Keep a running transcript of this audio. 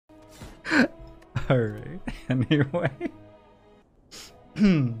Alright, anyway.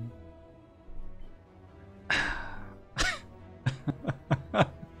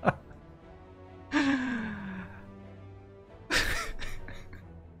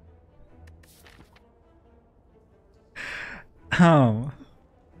 Oh.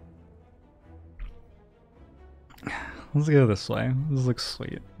 Let's go this way. This looks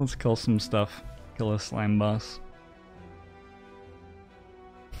sweet. Let's kill some stuff. Kill a slime boss.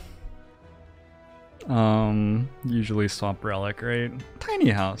 Usually swap relic, right? Tiny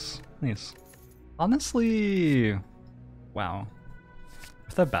house. Nice. Honestly, wow.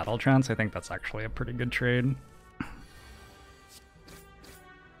 With that battle trance, I think that's actually a pretty good trade.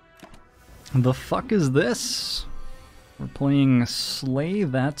 The fuck is this? We're playing Slay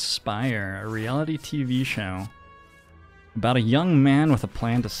That Spire, a reality TV show about a young man with a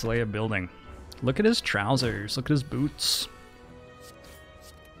plan to slay a building. Look at his trousers, look at his boots.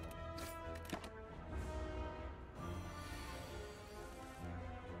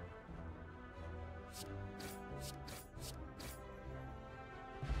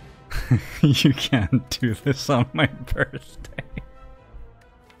 You can't do this on my birthday.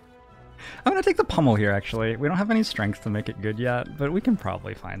 I'm gonna take the pummel here, actually. We don't have any strength to make it good yet, but we can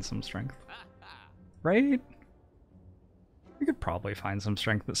probably find some strength. Right? We could probably find some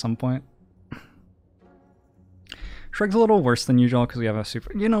strength at some point. Shrug's a little worse than usual because we have a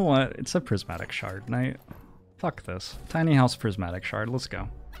super... You know what? It's a Prismatic Shard night. Fuck this. Tiny House Prismatic Shard. Let's go.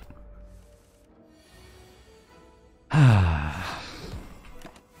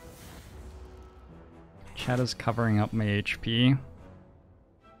 Chat is covering up my HP.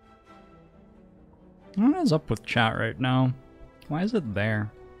 What is up with chat right now? Why is it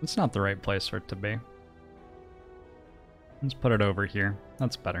there? It's not the right place for it to be. Let's put it over here.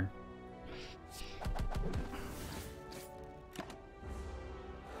 That's better.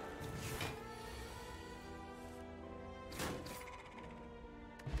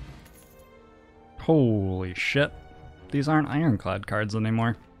 Holy shit. These aren't Ironclad cards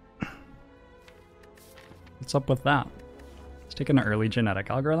anymore. What's up with that? Let's take an early genetic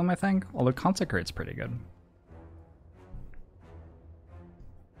algorithm, I think. Although Consecrate's pretty good.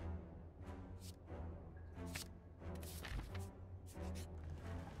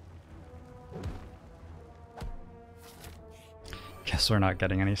 Guess we're not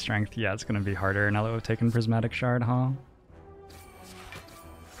getting any strength. Yeah, it's gonna be harder now that we've taken Prismatic Shard, huh?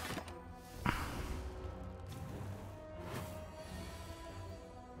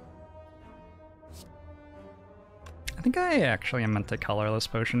 I think I actually am meant to colorless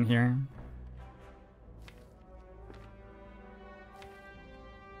potion here.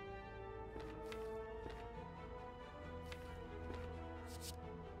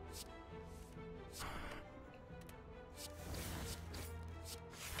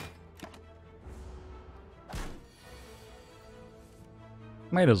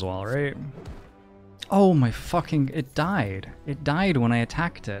 Might as well, right? Oh my fucking... It died. It died when I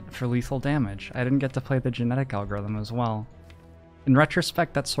attacked it for lethal damage. I didn't get to play the genetic algorithm as well. In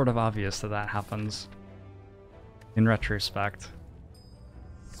retrospect, that's sort of obvious that that happens. In retrospect.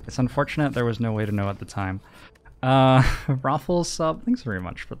 It's unfortunate there was no way to know at the time. Raffles sub, thanks very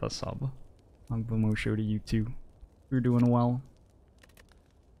much for the sub. Agbomo show to you too. You're doing well.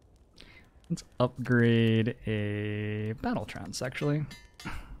 Let's upgrade a battle trance, actually.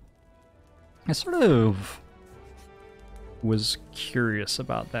 I sort of was curious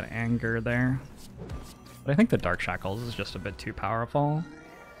about that anger there, but I think the Dark Shackles is just a bit too powerful.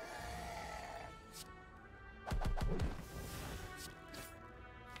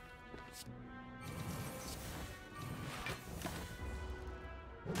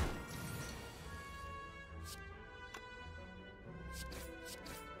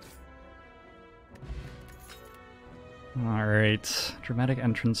 Alright, dramatic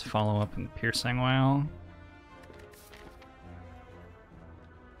entrance, follow-up, and piercing wail.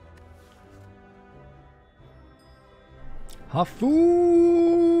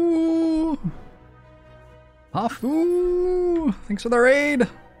 Hafu! Hafu! Thanks for the raid!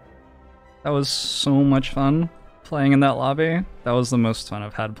 That was so much fun playing in that lobby. That was the most fun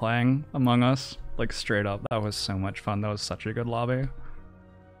I've had playing Among Us. Like, straight up, that was so much fun. That was such a good lobby.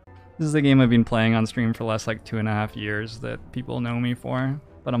 This is the game I've been playing on stream for the last like 2.5 years that people know me for.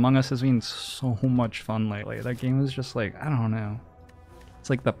 But Among Us has been so much fun lately. That game is just like, I don't know. It's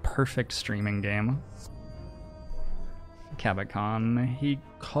like the perfect streaming game. Cabicon, he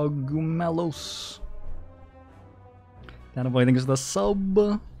cogumelos. That boy thinks the sub.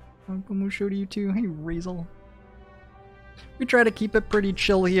 I'll show to you too. Hey Razel. We try to keep it pretty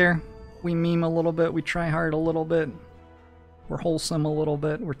chill here. We meme a little bit, we try hard a little bit. We're wholesome a little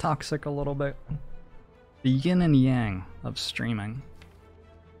bit. We're toxic a little bit. The yin and yang of streaming.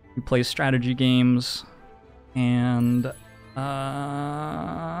 We play strategy games, and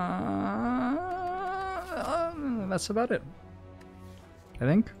that's about it. I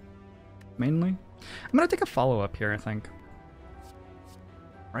think, mainly. I'm gonna take a follow-up here, I think.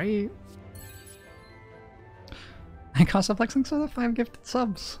 Right? I cost of flexing so the 5 gifted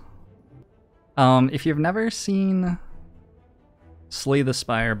subs. If you've never seen Slay the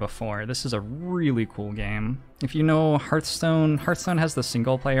Spire before, this is a really cool game. If you know Hearthstone, Hearthstone has the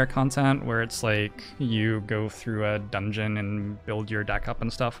single player content where it's like you go through a dungeon and build your deck up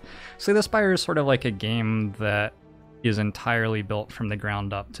and stuff. Slay the Spire is sort of like a game that is entirely built from the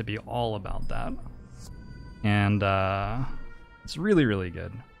ground up to be all about that. And it's really, really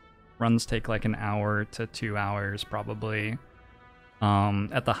good. Runs take like an hour to 2 hours probably.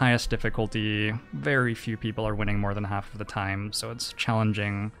 At the highest difficulty, very few people are winning more than half of the time, so it's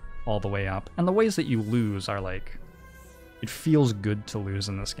challenging all the way up. And the ways that you lose are like, it feels good to lose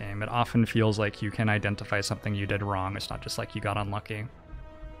in this game. It often feels like you can identify something you did wrong. It's not just like you got unlucky.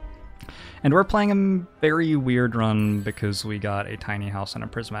 And we're playing a very weird run because we got a tiny house and a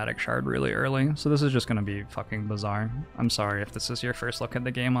prismatic shard really early, so this is just gonna be fucking bizarre. I'm sorry if this is your first look at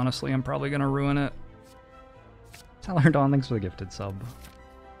the game, honestly, I'm probably gonna ruin it. Tyler Dawn, thanks for the gifted sub.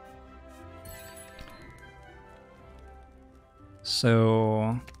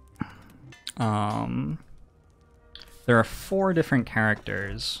 So, there are 4 different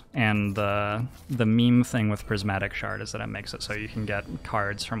characters, and the meme thing with Prismatic Shard is that it makes it so you can get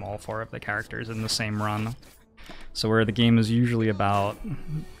cards from all 4 of the characters in the same run. So where the game is usually about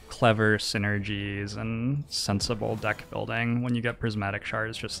clever synergies and sensible deck building, when you get Prismatic Shard,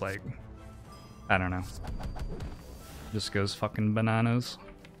 it's just like, I don't know. Just goes fucking bananas.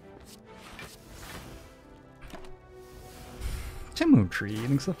 Timotry,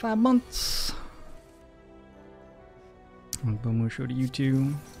 thanks for 5 months. Bomusho to you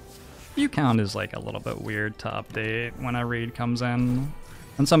too. View count is like a little bit weird to update when a raid comes in.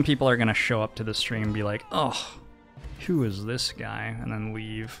 And some people are gonna show up to the stream and be like, oh, who is this guy? And then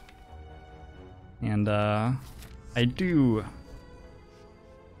leave. And I do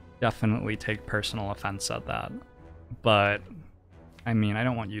definitely take personal offense at that. But, I mean, I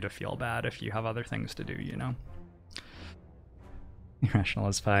don't want you to feel bad if you have other things to do, you know? Irrational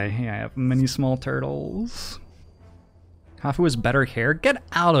as pie. Hey, I have many small turtles. Hafu has better hair? Get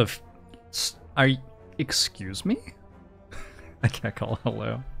out of... Are you... Excuse me? I can't call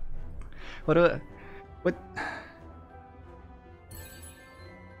hello. What?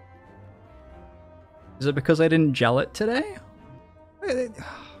 Is it because I didn't gel it today? What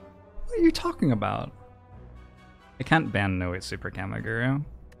are you talking about? I can't ban No 8 Super Kamaguru.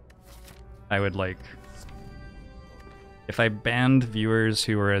 I would like... If I banned viewers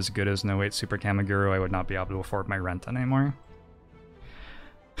who were as good as No 8 Super Kamaguru, I would not be able to afford my rent anymore.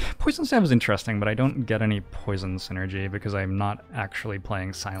 Poison Stab is interesting, but I don't get any poison synergy because I'm not actually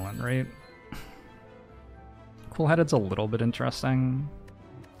playing Silent, right? Cool-Headed's a little bit interesting.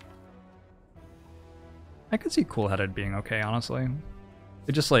 I could see Cool-Headed being okay, honestly.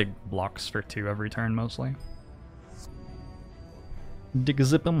 It just, like, blocks for 2 every turn, mostly. Dig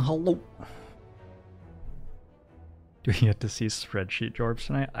zip him, hello. Do we get to see spreadsheet Jorbs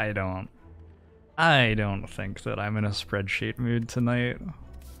tonight? I don't think that I'm in a spreadsheet mood tonight.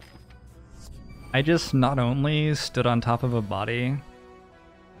 I just not only stood on top of a body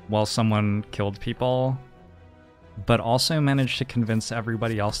while someone killed people, but also managed to convince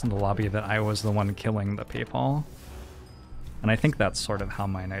everybody else in the lobby that I was the one killing the people. And I think that's sort of how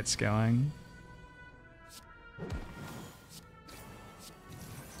my night's going.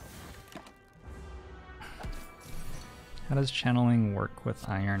 How does channeling work with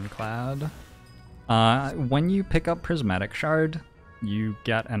Ironclad? When you pick up Prismatic Shard, you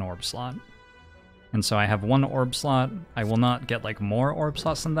get an orb slot. And so I have 1 orb slot. I will not get like more orb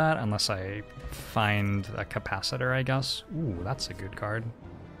slots than that unless I find a capacitor, I guess. Ooh, that's a good card.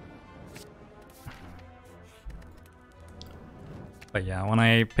 But yeah, when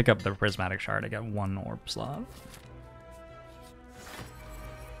I pick up the Prismatic Shard, I get 1 orb slot.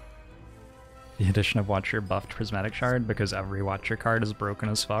 The addition of Watcher buffed Prismatic Shard because every Watcher card is broken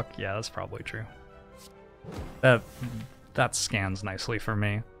as fuck. Yeah, that's probably true. That scans nicely for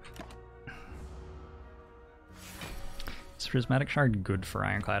me. Is Prismatic Shard good for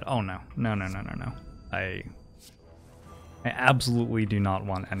Ironclad? Oh no. No. I absolutely do not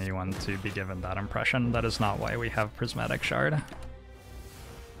want anyone to be given that impression. That is not why we have Prismatic Shard.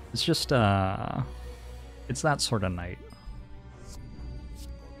 It's just, it's that sort of night.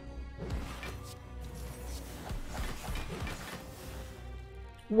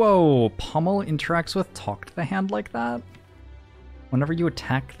 Whoa, Pummel interacts with Talk to the Hand like that? Whenever you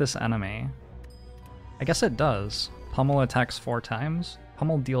attack this enemy. I guess it does. Pummel attacks 4 times.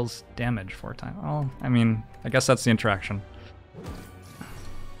 Pummel deals damage 4 times. Oh, I mean, I guess that's the interaction.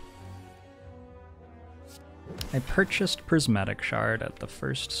 I purchased Prismatic Shard at the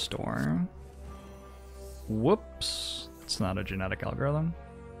first store. Whoops. It's not a genetic algorithm.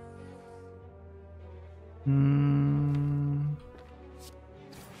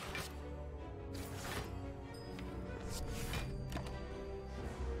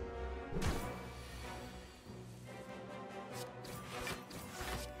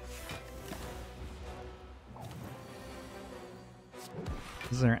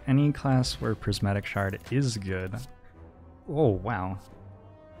 Is there any class where Prismatic Shard is good? Oh, wow.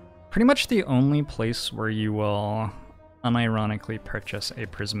 Pretty much the only place where you will unironically purchase a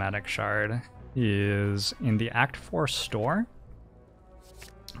Prismatic Shard is in the Act 4 store,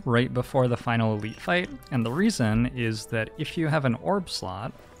 right before the final elite fight. And the reason is that if you have an orb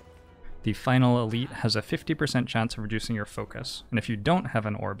slot, the final elite has a 50% chance of reducing your focus. And if you don't have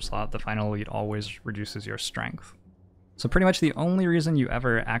an orb slot, the final elite always reduces your strength. So pretty much the only reason you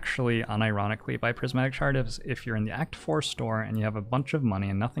ever actually unironically buy Prismatic Shard is if you're in the Act 4 store and you have a bunch of money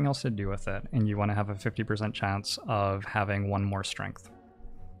and nothing else to do with it, and you want to have a 50% chance of having 1 more strength.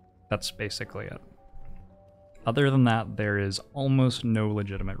 That's basically it. Other than that, there is almost no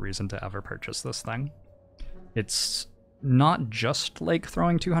legitimate reason to ever purchase this thing. It's not just like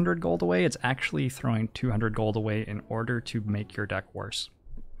throwing 200 gold away, it's actually throwing 200 gold away in order to make your deck worse.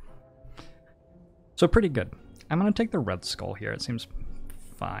 So pretty good. I'm gonna take the Red Skull here, it seems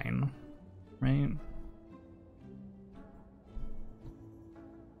fine, right?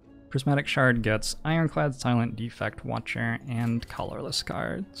 Prismatic Shard gets Ironclad, Silent, Defect, Watcher, and colorless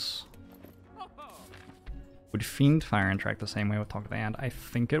cards. Would Fiend Fire interact the same way with Talk to the Hand? I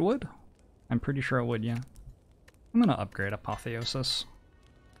think it would. I'm pretty sure it would, yeah. I'm gonna upgrade Apotheosis.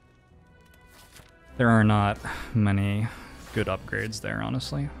 There are not many good upgrades there,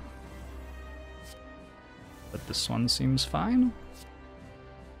 honestly. But this one seems fine.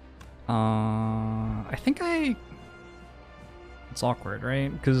 I think it's awkward, right?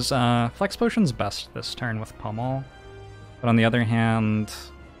 Because Flex Potion's best this turn with Pummel. But on the other hand,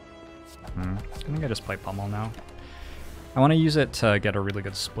 I think I just play Pummel now. I want to use it to get a really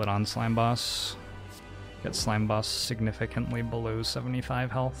good split on Slime Boss. Get Slime Boss significantly below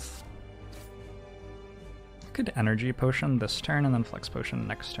 75 health. I could Energy Potion this turn and then Flex Potion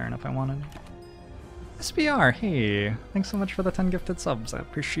next turn if I wanted. SBR, hey, thanks so much for the 10 gifted subs, I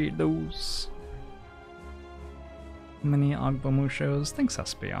appreciate those. Mini Agbomu shows, thanks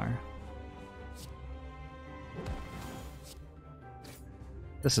SBR.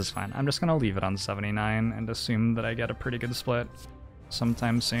 This is fine, I'm just gonna leave it on 79 and assume that I get a pretty good split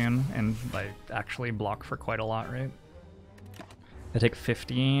sometime soon, and like actually block for quite a lot, right? I take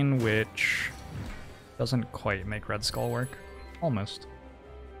 15, which doesn't quite make Red Skull work, almost.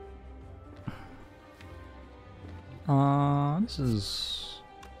 This is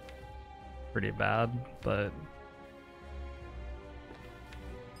pretty bad, but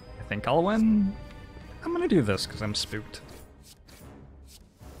I think I'll win. I'm gonna do this because I'm spooked.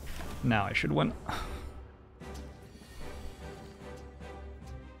 Now I should win.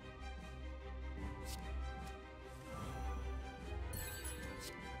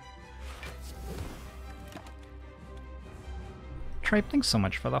 Tripe, thanks so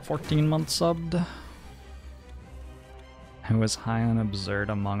much for that 14-month subbed. Who was high on Absurd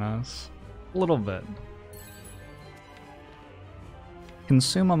Among Us? A little bit.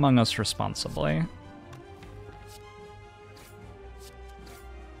 Consume Among Us responsibly.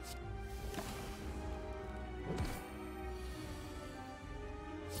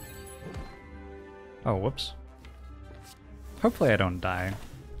 Oh, whoops. Hopefully I don't die.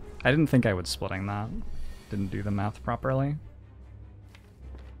 I didn't think I would splitting that. Didn't do the math properly.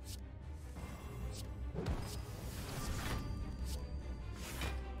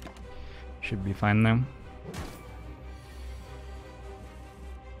 Should be fine though.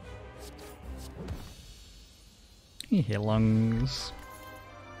 Hey, lungs.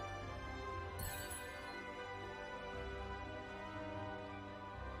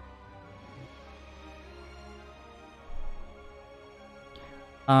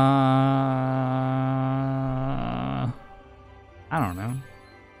 I don't know.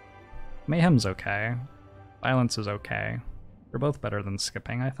 Mayhem's okay. Violence is okay. They're both better than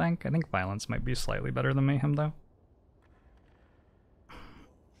skipping, I think. I think Violence might be slightly better than Mayhem, though.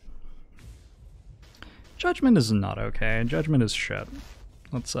 Judgment is not okay. Judgment is shit.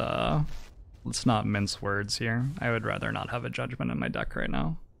 Let's Let's not mince words here. I would rather not have a judgment in my deck right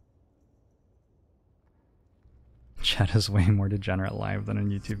now. Chat is way more degenerate live than in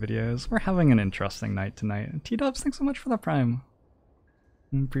YouTube videos. We're having an interesting night tonight. T-Dubs, thanks so much for the prime.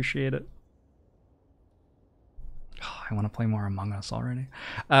 Appreciate it. Oh, I want to play more Among Us already.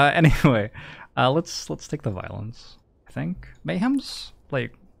 Anyway, let's take the violence. I think Mayhem's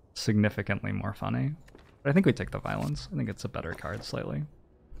like significantly more funny, but I think we take the violence. I think it's a better card slightly.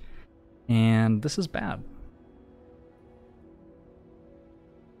 And this is bad.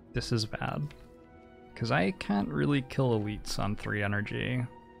 This is bad. Because I can't really kill elites on 3 energy.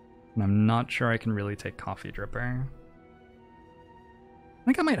 And I'm not sure I can really take Coffee Dripper. I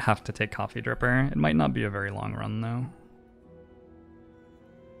think I might have to take Coffee Dripper. It might not be a very long run though.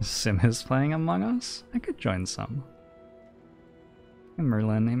 Sim is playing Among Us? I could join some. Hey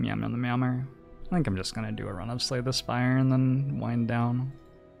Merlin, hey Meow Meow the Meowmer. I think I'm just gonna do a run of Slay the Spire and then wind down.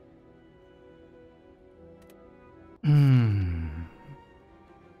 Can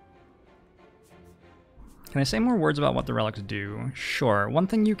I say more words about what the relics do? Sure. One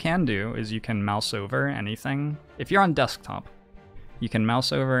thing you can do is you can mouse over anything. If you're on desktop, you can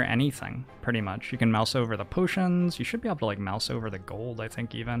mouse over anything, pretty much. You can mouse over the potions. You should be able to like mouse over the gold, I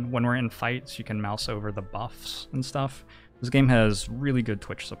think even. When we're in fights, you can mouse over the buffs and stuff. This game has really good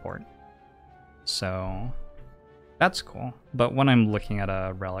Twitch support. So that's cool. But when I'm looking at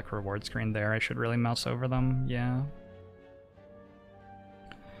a relic reward screen there, I should really mouse over them, yeah.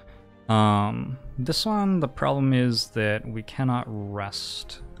 This one, the problem is that we cannot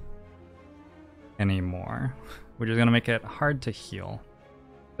rest anymore, which is going to make it hard to heal.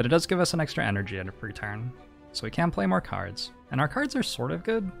 But it does give us an extra energy at every turn, so we can play more cards. And our cards are sort of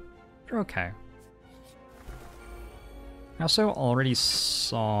good. They're okay. I also already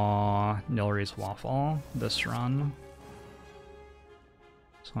saw Nilry's Waffle this run.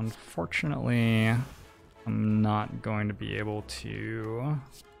 So unfortunately, I'm not going to be able to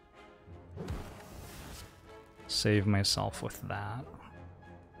save myself with that.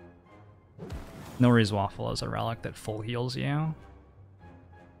 Nilry's Waffle is a relic that full heals you.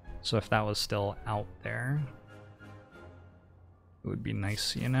 So if that was still out there, it would be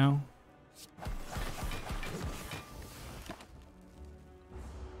nice, you know?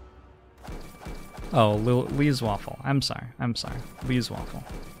 Oh, Lee's Waffle. I'm sorry. Lee's Waffle.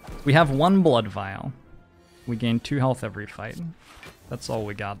 We have 1 blood vial. We gain 2 health every fight. That's all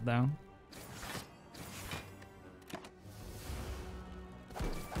we got, though.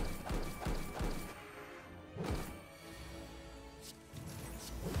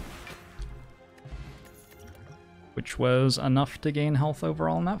 Which was enough to gain health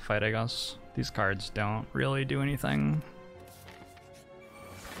overall in that fight, I guess. These cards don't really do anything.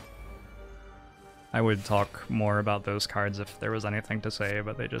 I would talk more about those cards if there was anything to say,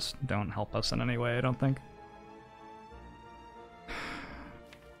 but they just don't help us in any way, I don't think.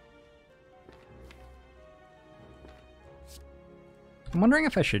 I'm wondering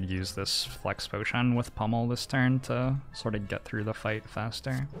if I should use this Flex Potion with Pummel this turn to sort of get through the fight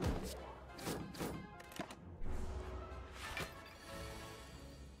faster.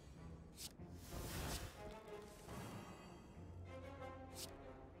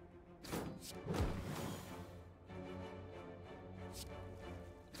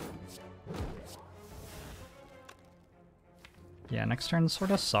 Yeah, next turn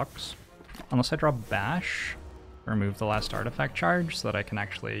sort of sucks. Unless I draw Bash, remove the last artifact charge so that I can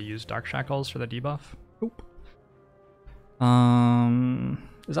actually use Dark Shackles for the debuff. Oop.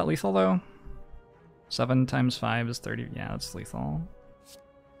 Is that lethal though? 7 times 5 is 30. Yeah, that's lethal.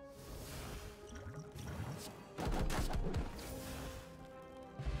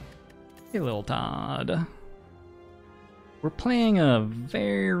 Hey, little Todd. We're playing a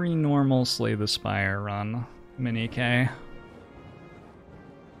very normal Slay the Spire run, Mini K.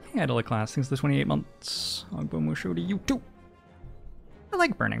 Hey, Idle Class, thanks for the 28 months. Agbomusho to you too. I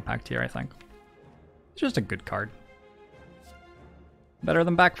like Burning Pact here, I think. It's just a good card. Better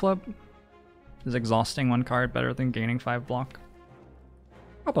than Backflip? Is exhausting 1 card better than gaining 5 block?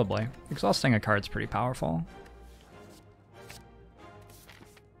 Probably. Exhausting a card's pretty powerful.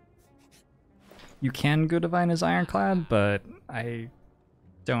 You can go Divine as Ironclad, but I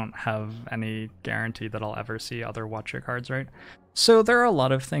don't have any guarantee that I'll ever see other Watcher cards, right? So there are a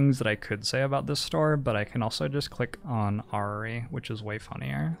lot of things that I could say about this store, but I can also just click on Ari, which is way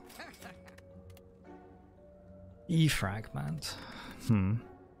funnier. E-Fragment.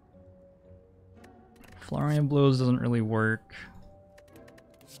 Florian Blows doesn't really work.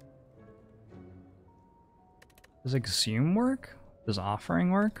 Does Exhume work? Does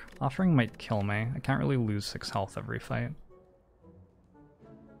Offering work? Offering might kill me. I can't really lose 6 health every fight.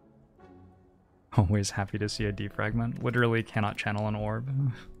 Always happy to see a defragment. Literally cannot channel an orb.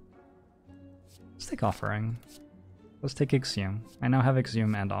 Let's take Offering. Let's take Exhume. I now have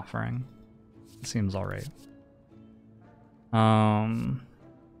Exhume and Offering. It seems alright.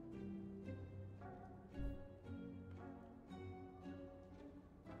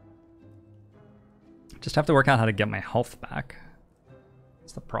 Just have to work out how to get my health back.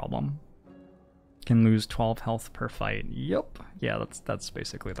 That's the problem. Can lose 12 health per fight. Yup. Yeah, that's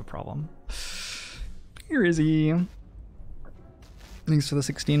basically the problem. Here is he. Thanks for the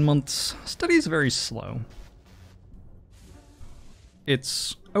 16 months. Study's very slow.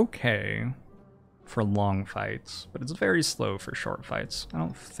 It's okay for long fights, but it's very slow for short fights. I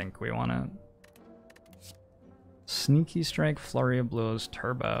don't think we want it. Sneaky Strike, Flurry of Blows,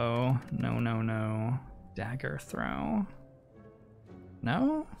 Turbo. No, no, no. Dagger Throw.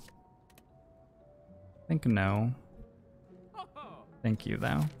 No? I think no. Thank you,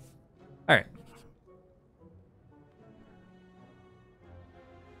 though. Alright.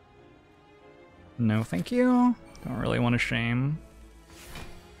 No, thank you. Don't really want to shame.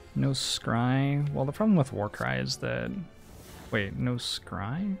 No Scry. Well, the problem with Warcry is that... Wait, no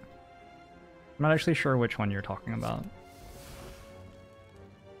Scry? I'm not actually sure which one you're talking about.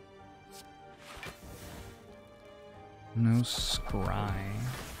 No Scry.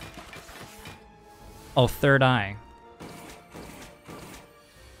 Oh, Third Eye.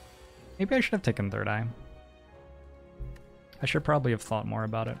 Maybe I should have taken Third Eye. I should probably have thought more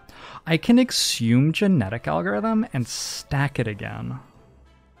about it. I can Exhume Genetic Algorithm and stack it again.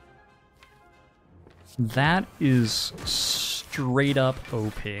 That is straight up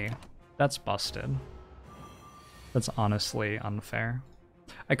OP. That's busted. That's honestly unfair.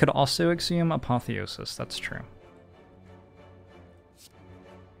 I could also Exhume Apotheosis, that's true.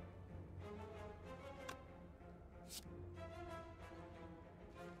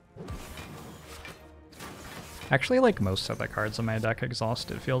 Actually, like most of the cards in my deck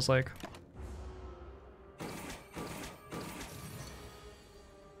exhaust, it feels like.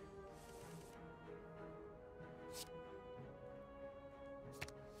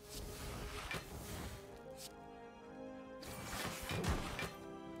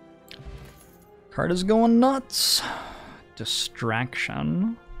 Card is going nuts.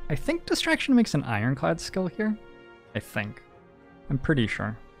 Distraction. I think Distraction makes an Ironclad skill here. I think. I'm pretty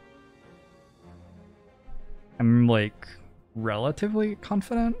sure. I'm like relatively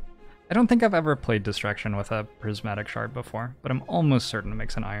confident. I don't think I've ever played Distraction with a Prismatic Shard before, but I'm almost certain it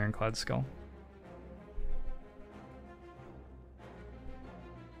makes an Ironclad skill.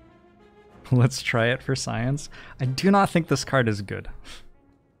 Let's try it for science. I do not think this card is good.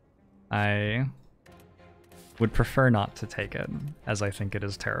 I would prefer not to take it, as I think it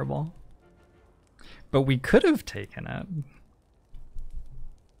is terrible. But we could have taken it. And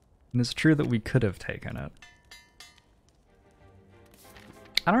it's true that we could have taken it.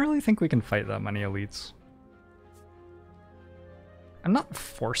 I don't really think we can fight that many elites. I'm not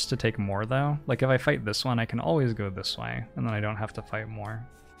forced to take more though. Like if I fight this one, I can always go this way, and then I don't have to fight more.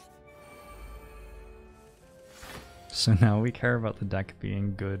 So now we care about the deck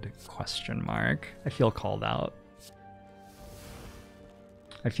being good, question mark. I feel called out.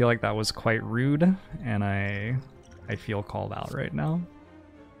 I feel like that was quite rude, and I feel called out right now.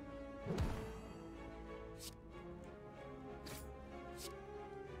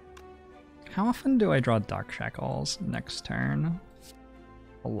 How often do I draw Dark Shackles next turn?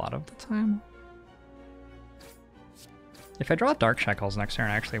 A lot of the time. If I draw Dark Shackles next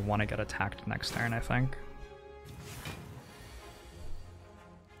turn, I actually want to get attacked next turn, I think.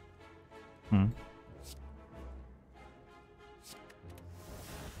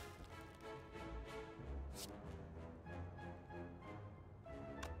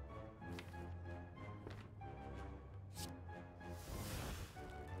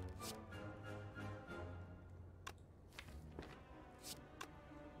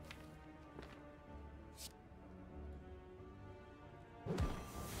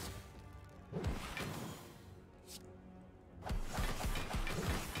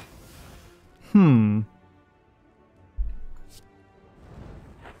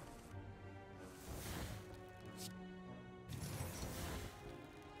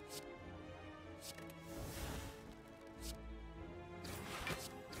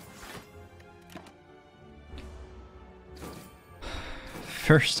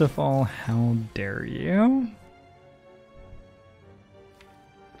 First of all, how dare you?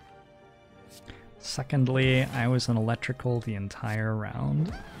 Secondly, I was an electrical the entire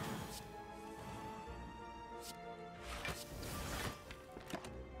round.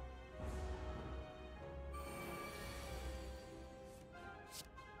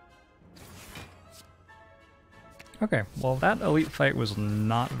 Okay, well that elite fight was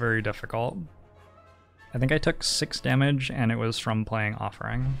not very difficult. I think I took 6 damage and it was from playing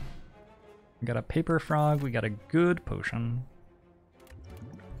Offering. We got a Paper Frog, we got a good potion.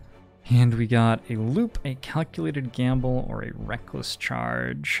 And we got a Loop, a Calculated Gamble, or a Reckless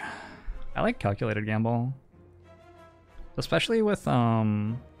Charge. I like Calculated Gamble. Especially with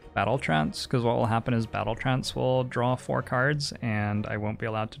Battle Trance, because what will happen is Battle Trance will draw 4 cards and I won't be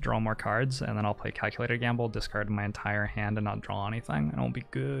allowed to draw more cards, and then I'll play Calculated Gamble, discard my entire hand and not draw anything, and it'll be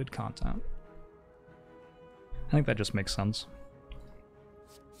good content. I think that just makes sense.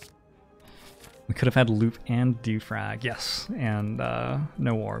 We could have had Loop and Defrag, yes, and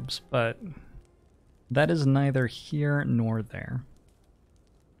no orbs, but that is neither here nor there.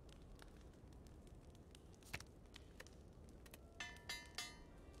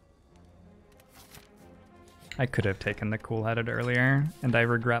 I could have taken the Cool-Headed earlier, and I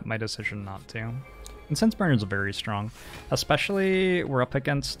regret my decision not to. Incense Burner is very strong, especially we're up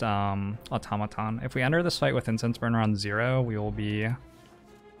against Automaton. If we enter this fight with Incense Burner on 0, we will be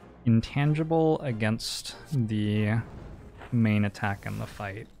intangible against the main attack in the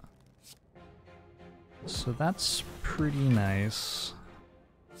fight. So that's pretty nice.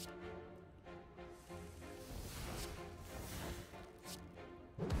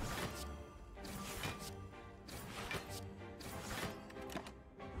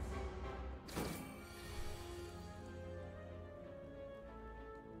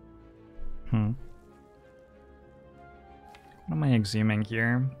 What am I exhuming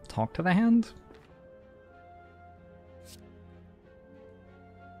here? Talk to the hand?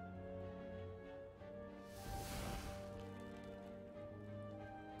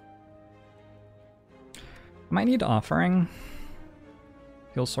 I might need Offering.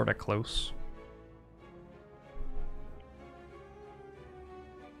 Feels sort of close.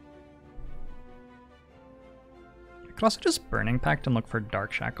 I could also just Burning Pact and look for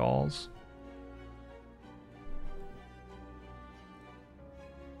Dark Shackles.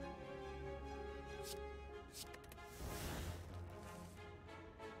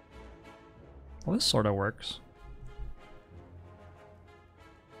 Well, this sort of works.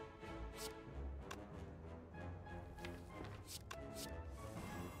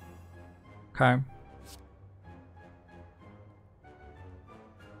 Okay.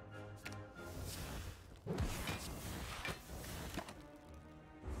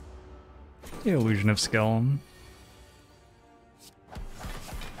 The Illusion of Skill.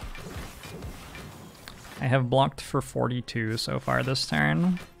 I have blocked for 42 so far this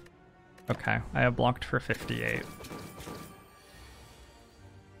turn. Okay, I have blocked for 58.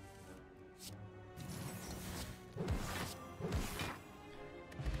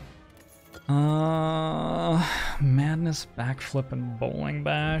 Madness, Backflip, and Bowling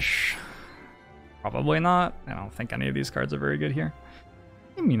Bash. Probably not. I don't think any of these cards are very good here.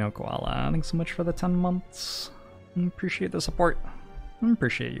 Mino Koala, thanks so much for the 10 months. Appreciate the support.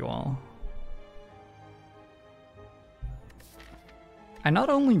 Appreciate you all. I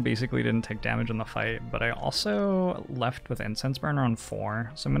not only basically didn't take damage in the fight, but I also left with Incense Burner on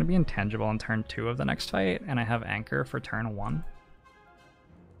 4, so I'm going to be intangible on turn 2 of the next fight, and I have Anchor for turn 1.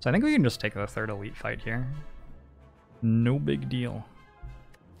 So I think we can just take the 3rd elite fight here. No big deal.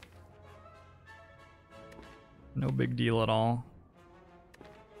 No big deal at all.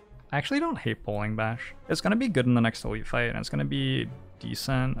 I actually don't hate Bowling Bash. It's going to be good in the next elite fight, and it's going to be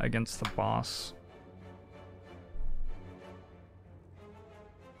decent against the boss.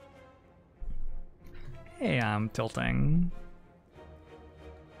 Hey, I'm tilting.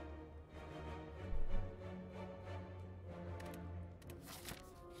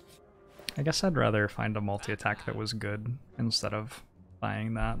 I guess I'd rather find a multi-attack that was good instead of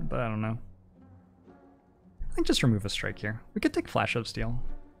buying that, but I don't know. I think just remove a strike here. We could take Flash of Steel.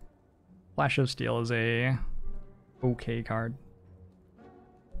 Flash of Steel is a okay card.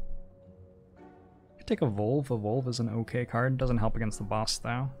 We could take Evolve. Evolve is an okay card. Doesn't help against the boss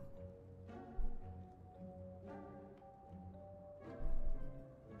though.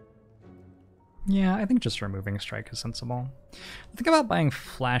 Yeah, I think just removing Strike is sensible. The thing about buying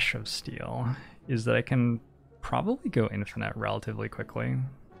Flash of Steel is that I can probably go infinite relatively quickly.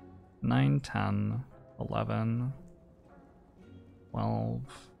 9, 10, 11, 12,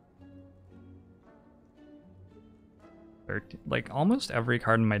 13. Like, almost every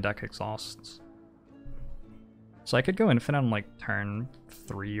card in my deck exhausts. So I could go infinite on like turn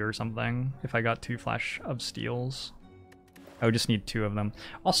 3 or something if I got 2 Flash of Steels. I would just need 2 of them.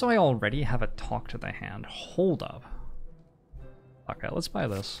 Also, I already have a Talk to the Hand. Hold up. Okay, let's buy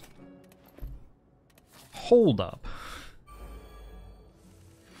this. Hold up.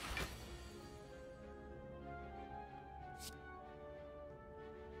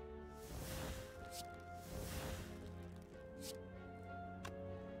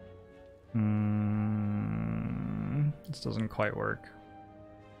 This doesn't quite work.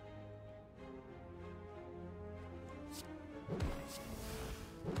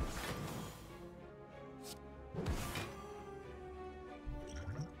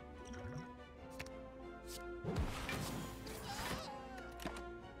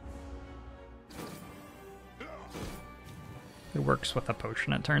 It works with a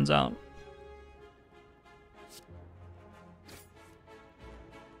potion, it turns out.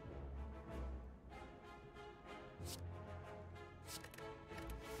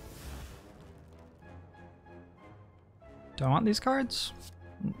 Do I want these cards?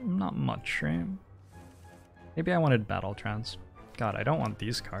 Not much, right? Maybe I wanted Battle Trance. God, I don't want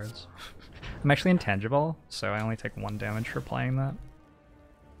these cards. I'm actually intangible, so I only take 1 damage for playing that.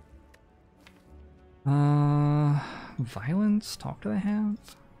 Violence? Talk to the Hand?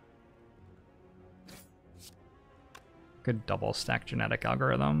 Good double stack genetic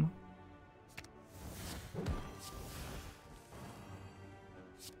algorithm.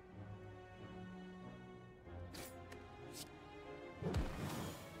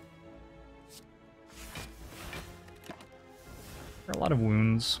 There are a lot of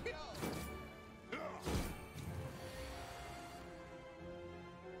wounds.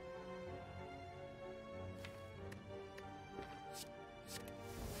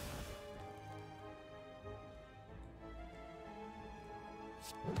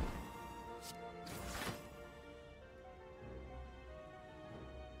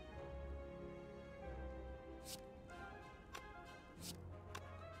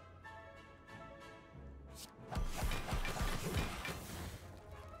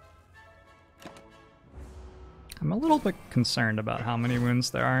 I'm a little bit concerned about how many wounds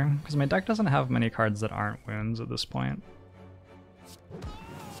there are, because my deck doesn't have many cards that aren't wounds at this point.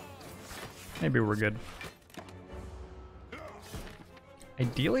 Maybe we're good.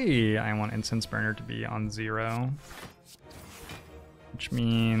 Ideally, I want Incense Burner to be on 0, which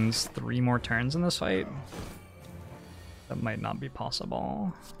means 3 more turns in this fight. That might not be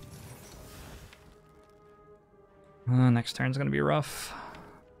possible. Next turn's gonna be rough.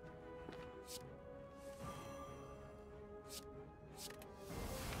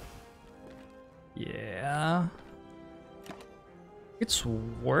 Yeah. It's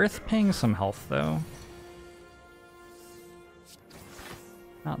worth paying some health, though.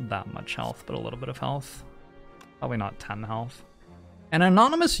 Not that much health, but a little bit of health. Probably not 10 health. An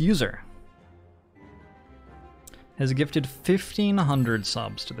anonymous user has gifted 1,500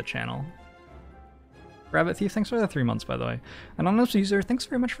 subs to the channel. Rabbit Thief, thanks for the 3 months, by the way. Anonymous user, thanks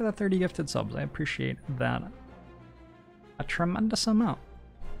very much for the 30 gifted subs. I appreciate that a tremendous amount.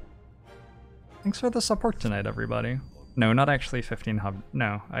 Thanks for the support tonight, everybody. No, not actually 1,500.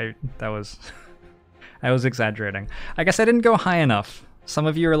 No, that was I was exaggerating. I guess I didn't go high enough. Some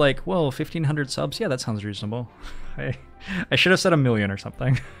of you are like, whoa, 1,500 subs? Yeah, that sounds reasonable. I should have said 1 million or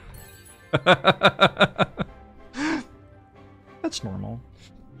something. That's normal.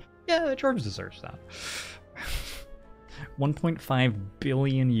 Yeah, Jorbs deserves that. 1.5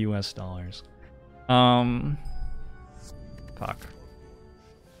 billion US dollars. Fuck.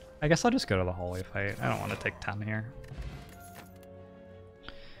 I guess I'll just go to the Holy Fight. I don't want to take 10 here.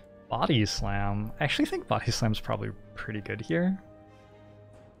 Body Slam. I actually think Body Slam's probably pretty good here.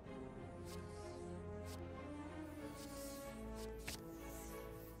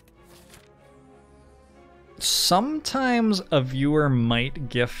 Sometimes a viewer might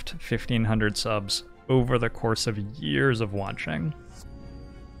gift 1,500 subs over the course of years of watching.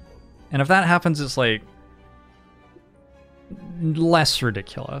 And if that happens, it's like less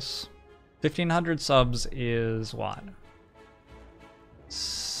ridiculous. 1,500 subs is what?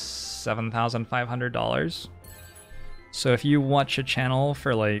 $7,500. So if you watch a channel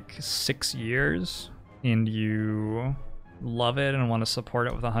for like 6 years and you love it and want to support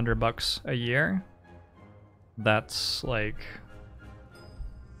it with $100 a year, that's like,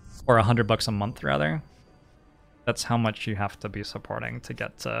 or $100 a month rather, that's how much you have to be supporting to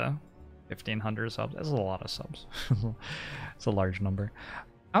get to 1,500 subs. That's a lot of subs. It's a large number.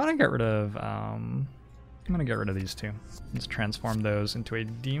 I want to get rid of I'm gonna get rid of these two. Let's transform those into a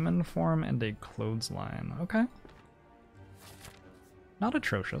demon form and a clothesline. Okay, not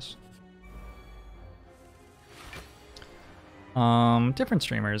atrocious. Different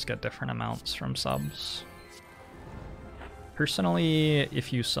streamers get different amounts from subs. Personally,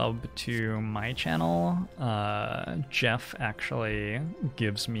 if you sub to my channel, Jeff actually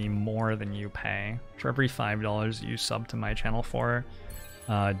gives me more than you pay. For every $5 you sub to my channel for,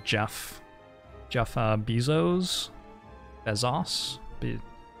 Jeff Bezos,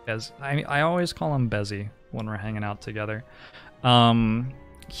 I always call him Bezzy when we're hanging out together.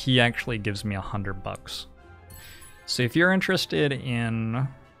 he actually gives me $100. So if you're interested in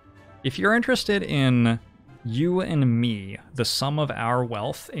you and me, the sum of our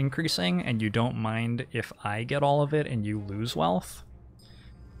wealth increasing, and you don't mind if I get all of it and you lose wealth,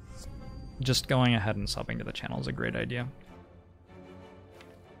 just going ahead and subbing to the channel is a great idea.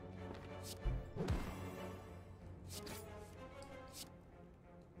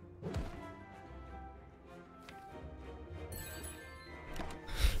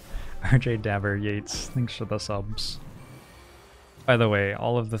 RJ Dabber Yates, thanks for the subs. By the way,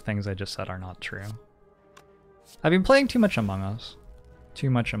 all of the things I just said are not true. I've been playing too much Among Us. Too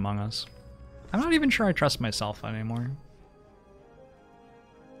much Among Us. I'm not even sure I trust myself anymore.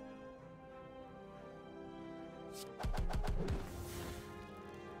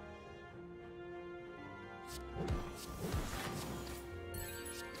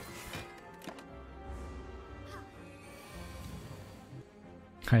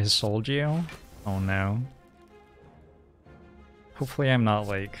 I sold you? Oh no. Hopefully I'm not,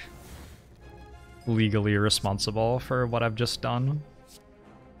 like, legally responsible for what I've just done.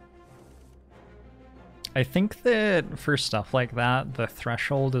 I think that for stuff like that, the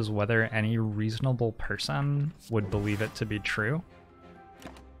threshold is whether any reasonable person would believe it to be true.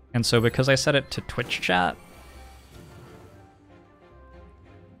 And so because I set it to Twitch chat,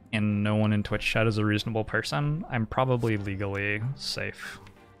 and no one in Twitch chat is a reasonable person, I'm probably legally safe.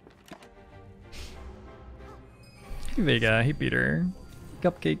 Hey Vega, hey Peter,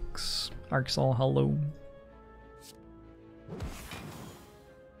 Cupcakes, Arxel, hello.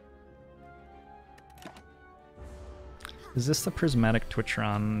 Is this the Prismatic Twitch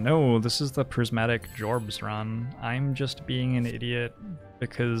run? No, this is the Prismatic Jorbs run. I'm just being an idiot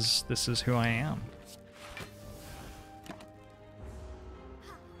because this is who I am.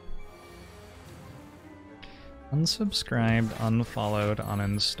 Unsubscribed, unfollowed,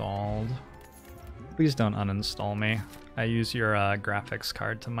 uninstalled. Please don't uninstall me. I use your graphics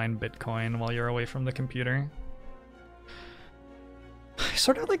card to mine Bitcoin while you're away from the computer. I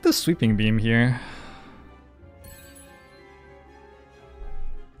sort of like the sweeping beam here.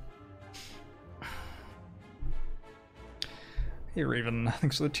 Hey Raven,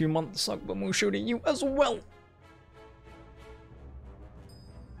 thanks for the 2 months. Musho to you as well.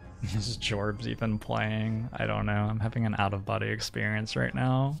 Is Jorbs even playing? I don't know. I'm having an out-of-body experience right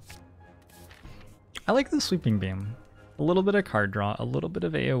now. I like the sweeping beam. A little bit of card draw, a little bit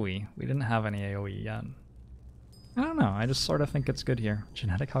of AoE. We didn't have any AoE yet. I don't know, I just sort of think it's good here.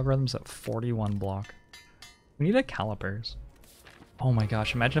 Genetic algorithms at 41 block. We need a calipers. Oh my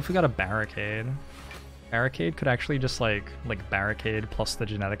gosh, imagine if we got a barricade. Barricade could actually just like barricade plus the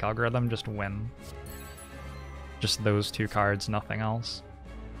genetic algorithm just win. Just those two cards, nothing else.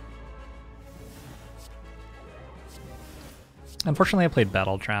 Unfortunately, I played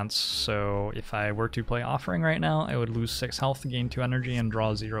Battle Trance, so if I were to play Offering right now, I would lose 6 health, gain 2 energy, and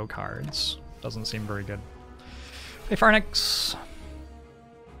draw 0 cards. Doesn't seem very good. Hey, Farnix!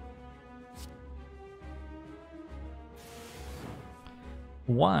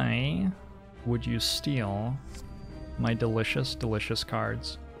 Why would you steal my delicious, delicious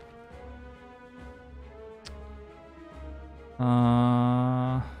cards?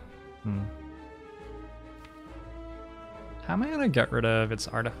 How am I gonna get rid of its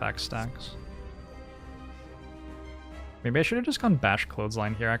artifact stacks? Maybe I should have just gone Bash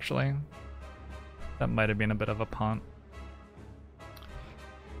Clothesline here, actually. That might have been a bit of a punt.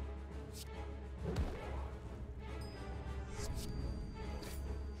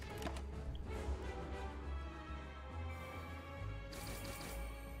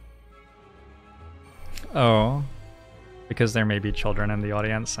 Oh, because there may be children in the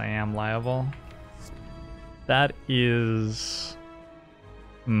audience, I am liable. That is...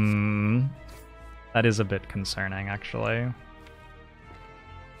 that is a bit concerning, actually.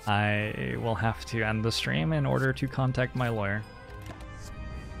 I will have to end the stream in order to contact my lawyer.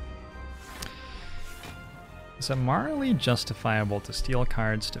 Is it morally justifiable to steal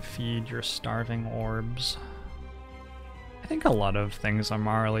cards to feed your starving orbs? I think a lot of things are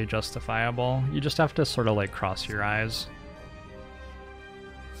morally justifiable. You just have to sort of like cross your eyes.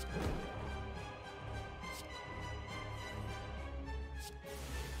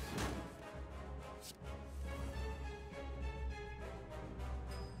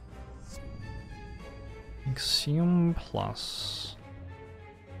 Axiom Plus.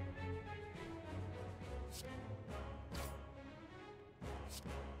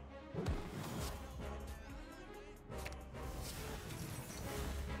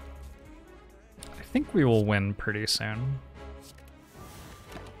 I think we will win pretty soon.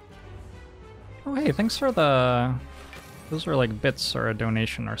 Oh hey, thanks for the Those are like bits or a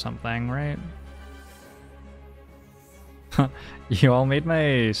donation or something, right? You all made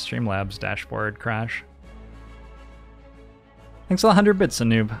my Streamlabs dashboard crash. Thanks for 100 bits,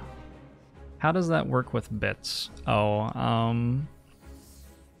 Anoob. How does that work with bits? Oh,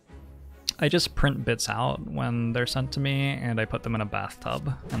 I just print bits out when they're sent to me, and I put them in a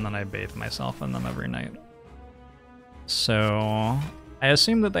bathtub, and then I bathe myself in them every night. So I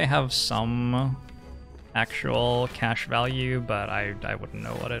assume that they have some actual cash value, but I wouldn't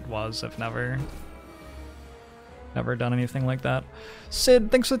know what it was. I've never done anything like that. Sid,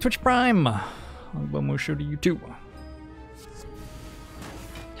 thanks for the Twitch Prime. One more show to you too.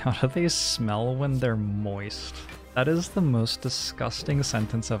 How do they smell when they're moist? That is the most disgusting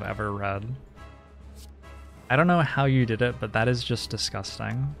sentence I've ever read. I don't know how you did it, but that is just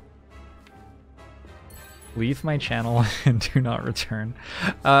disgusting. Leave my channel and do not return.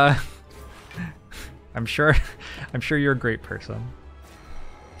 I'm sure you're a great person.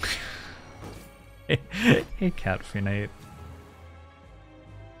 Hey, Catfinate.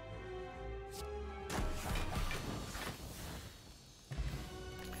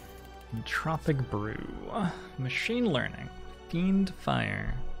 Tropic Brew, Machine Learning, Fiend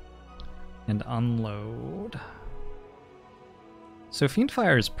Fire, and Unload. So Fiend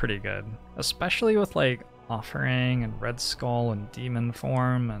Fire is pretty good, especially with like Offering and Red Skull and Demon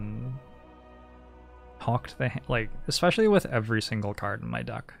Form and Hawked the like, especially with every single card in my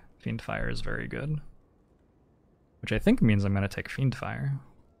deck. Fiend Fire is very good, which I think means I'm gonna take Fiend Fire.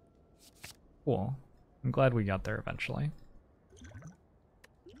 Cool. I'm glad we got there eventually.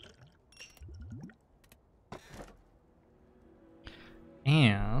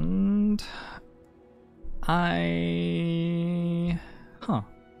 And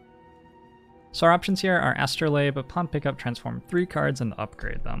so our options here are Astrolabe, upon pickup, transform 3 cards and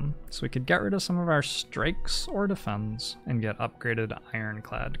upgrade them. So we could get rid of some of our strikes or defends and get upgraded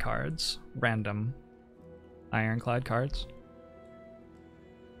Ironclad cards. Random Ironclad cards.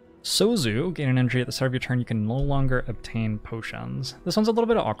 Sozu, gain an energy at the start of your turn, you can no longer obtain potions. This one's a little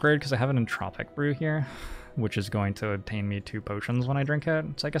bit awkward because I have an Entropic Brew here, which is going to obtain me 2 potions when I drink it.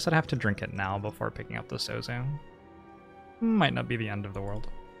 So I guess I'd have to drink it now before picking up the Sozu. Might not be the end of the world.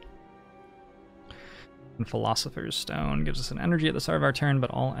 And Philosopher's Stone gives us an energy at the start of our turn,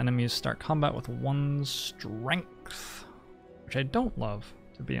 but all enemies start combat with 1 strength, which I don't love,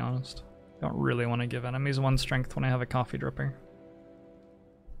 to be honest. Don't really want to give enemies 1 strength when I have a coffee dripper.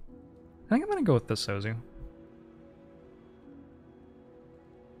 I think I'm going to go with the Sozu.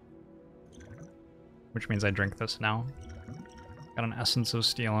 Which means I drink this now. Got an Essence of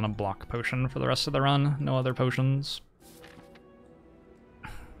Steel and a block potion for the rest of the run. No other potions.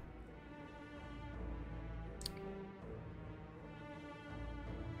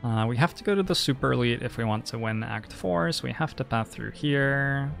 We have to go to the Super Elite if we want to win Act 4, so we have to path through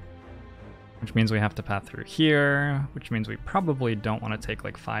here. Which means we have to path through here, which means we probably don't want to take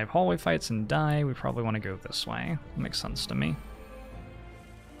like 5 hallway fights and die. We probably want to go this way. Makes sense to me.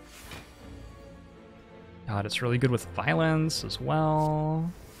 God, it's really good with violence as well.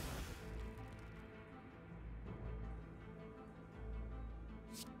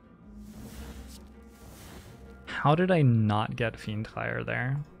 How did I not get Fiend Fire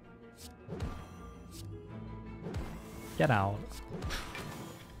there? Get out.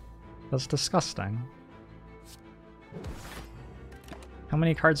 That's disgusting. How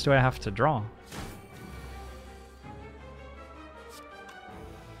many cards do I have to draw?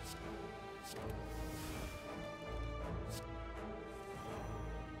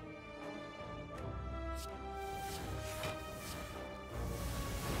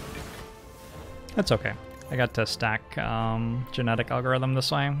 That's okay. I got to stack genetic algorithm this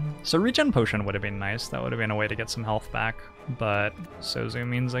way. So regen potion would have been nice. That would have been a way to get some health back. But Sozu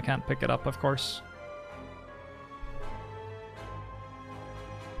means I can't pick it up, of course.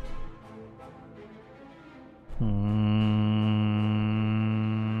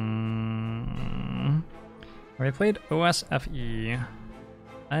 I played OSFE.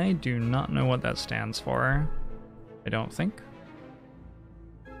 I do not know what that stands for. I don't think.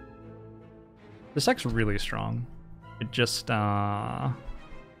 This deck's really strong. It just, I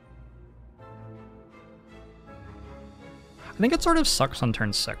think it sort of sucks on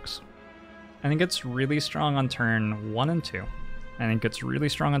turn 6. I think it's really strong on turn 1 and 2. I think it's really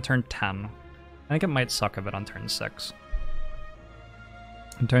strong on turn 10. I think it might suck a bit on turn 6.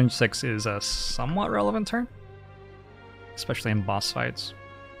 And turn 6 is a somewhat relevant turn, especially in boss fights.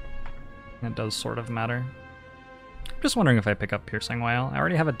 It does sort of matter. I'm just wondering if I pick up Piercing Wail. I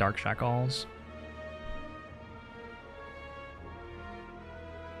already have a Dark Shackles.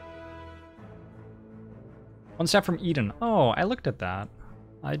 One Step from Eden. Oh, I looked at that.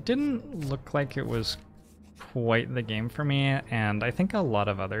 It didn't look like it was quite the game for me, and I think a lot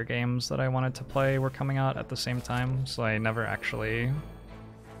of other games that I wanted to play were coming out at the same time, so I never actually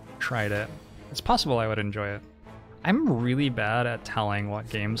tried it. It's possible I would enjoy it. I'm really bad at telling what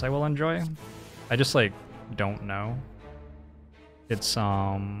games I will enjoy. I just, like, don't know. It's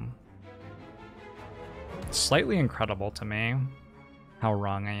slightly incredible to me how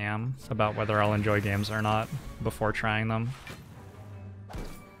wrong I am about whether I'll enjoy games or not before trying them.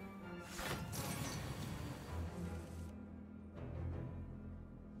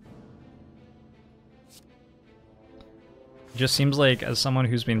 It just seems like, as someone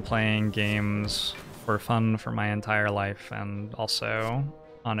who's been playing games for fun for my entire life, and also,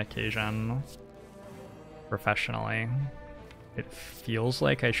 on occasion, professionally, it feels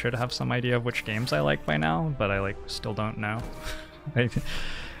like I should have some idea of which games I like by now, but I, like, still don't know.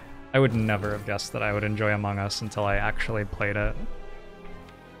 I would never have guessed that I would enjoy Among Us until I actually played it.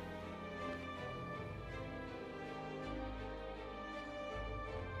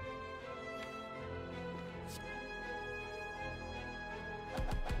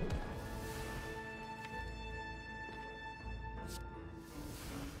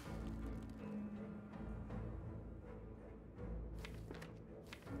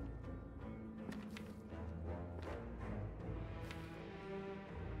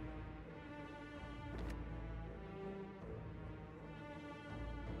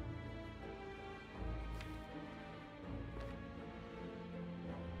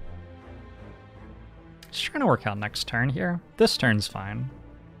 Just trying to work out next turn here. This turn's fine.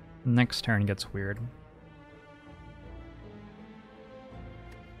 Next turn gets weird.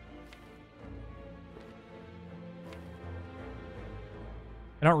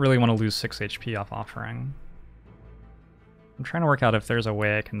 I don't really want to lose 6 HP off offering. I'm trying to work out if there's a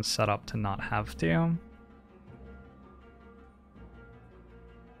way I can set up to not have to.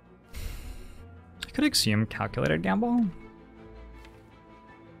 I could assume calculated gamble.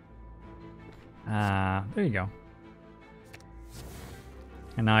 There you go.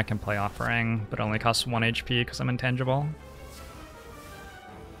 And now I can play offering, but it only costs 1 HP because I'm intangible.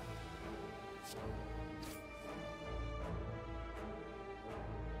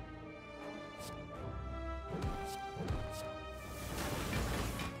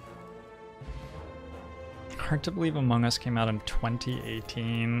 Hard to believe Among Us came out in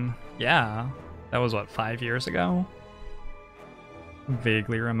 2018. Yeah, that was what, 5 years ago?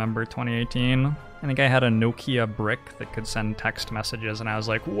 Vaguely remember 2018. I think I had a Nokia brick that could send text messages, and I was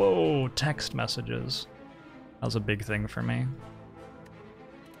like, whoa, text messages. That was a big thing for me.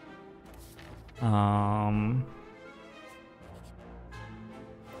 That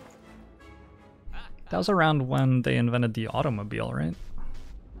was around when they invented the automobile, right?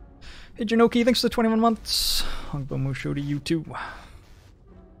 Hey Janoki, thanks for the 21 months. Hongbo Musho to you too.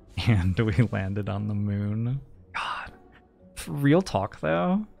 And we landed on the moon. God. Real talk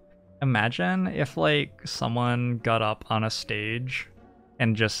though, imagine if like someone got up on a stage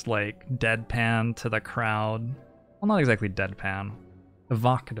and just like deadpan to the crowd. Well, not exactly deadpan.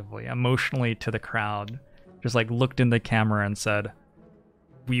 Evocatively, emotionally to the crowd. Just like looked in the camera and said,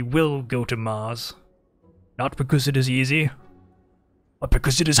 "We will go to Mars. Not because it is easy, but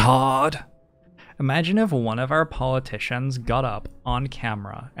because it is hard." Imagine if one of our politicians got up on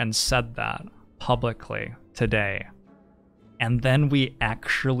camera and said that publicly today. And then we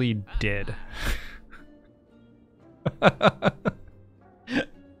actually did.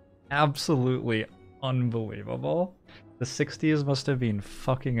 Absolutely unbelievable. The 60s must have been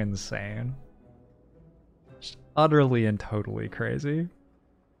fucking insane. Just utterly and totally crazy.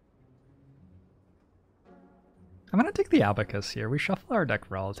 I'm gonna take the Abacus here. We shuffle our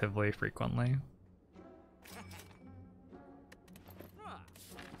deck relatively frequently.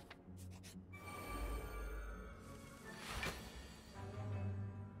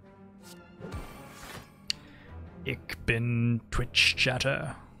 Ich bin Twitch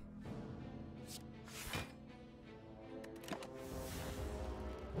chatter.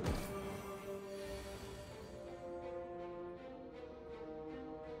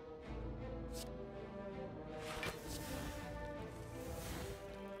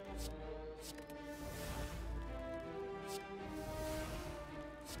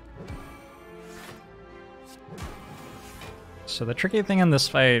 So the tricky thing in this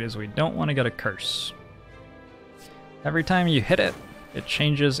fight is we don't want to get a curse. Every time you hit it, it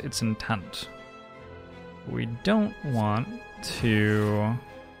changes its intent. We don't want to...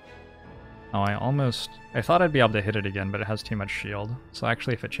 Oh, I thought I'd be able to hit it again, but it has too much shield. So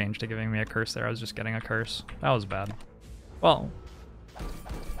actually, if it changed to giving me a curse there, I was just getting a curse. That was bad. Well,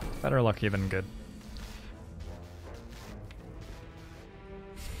 better lucky than good.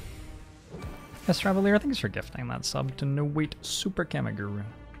 Yes, Ravalier, thanks for gifting that sub to No Wait Super Kamaguru.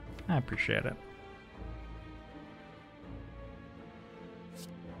 I appreciate it.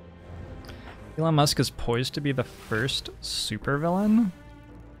 Elon Musk is poised to be the first supervillain?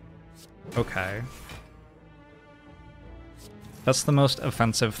 Okay. That's the most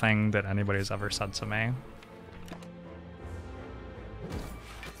offensive thing that anybody's ever said to me.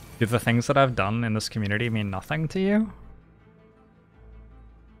 Do the things that I've done in this community mean nothing to you?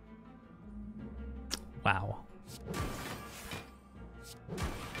 Wow.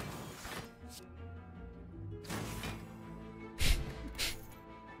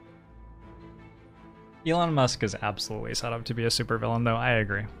 Elon Musk is absolutely set up to be a supervillain, though. I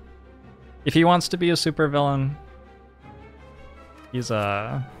agree. If he wants to be a supervillain, he's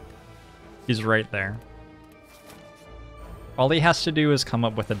right there. All he has to do is come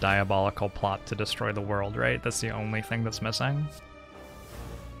up with a diabolical plot to destroy the world, right? That's the only thing that's missing.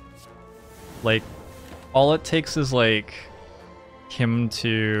 Like, all it takes is, like, him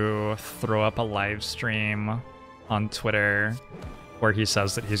to throw up a live stream on Twitter where he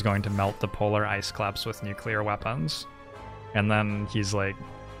says that he's going to melt the polar ice caps with nuclear weapons. And then he's like,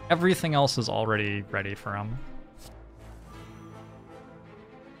 everything else is already ready for him.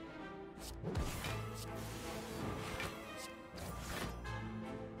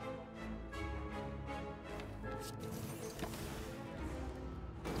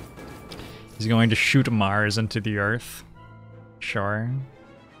 He's going to shoot Mars into the Earth. Sure.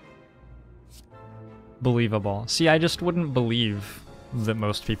 Believable. See, I just wouldn't believe that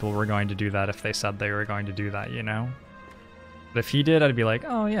most people were going to do that if they said they were going to do that, you know? But if he did, I'd be like,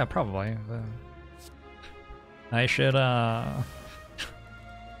 oh yeah, probably. I should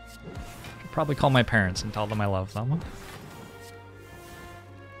probably call my parents and tell them I love them.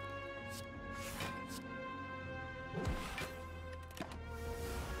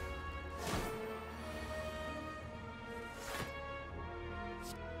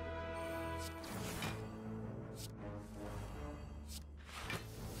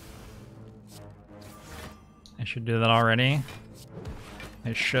 I should do that already.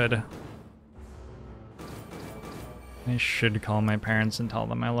 I should call my parents and tell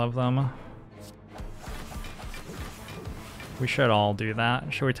them I love them. We should all do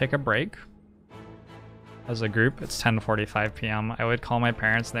that. Should we take a break? As a group, it's 10:45 p.m. I would call my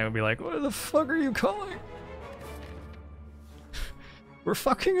parents and they would be like, "What the fuck are you calling? We're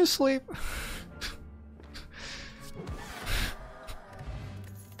fucking asleep."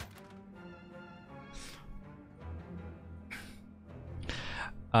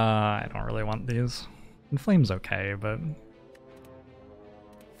 I don't really want these. Inflame's okay, but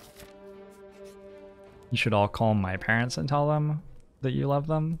you should all call my parents and tell them that you love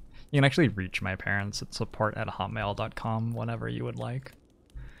them. You can actually reach my parents at support@hotmail.com whenever you would like.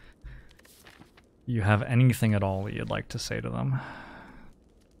 You have anything at all that you'd like to say to them.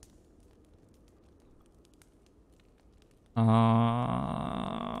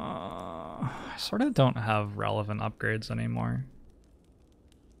 I sort of don't have relevant upgrades anymore.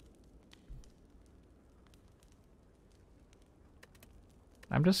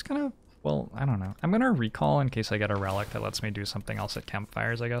 I'm just gonna, well, I don't know. I'm gonna recall in case I get a relic that lets me do something else at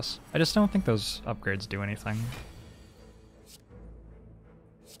campfires, I guess. I just don't think those upgrades do anything.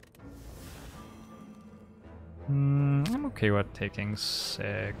 I'm okay with taking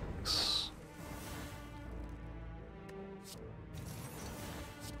 6.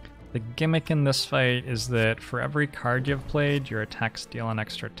 The gimmick in this fight is that for every card you've played, your attacks deal an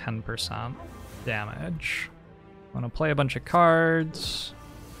extra 10% damage. I'm gonna play a bunch of cards.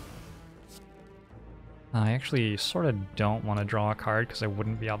 I actually sort of don't want to draw a card because I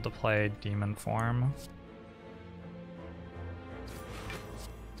wouldn't be able to play Demon Form.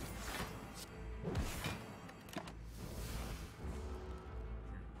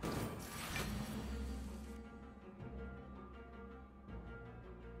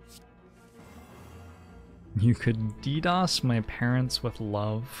 You could DDoS my parents with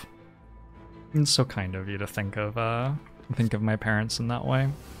love. It's so kind of you to think of my parents in that way.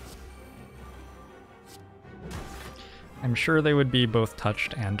 I'm sure they would be both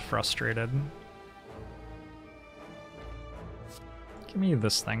touched and frustrated. Give me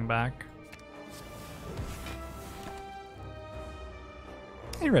this thing back.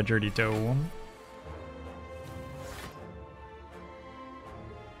 Hey, Regerdito.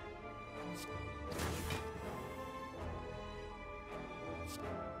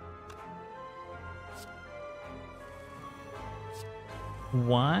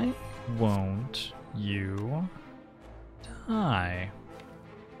 Why won't you die?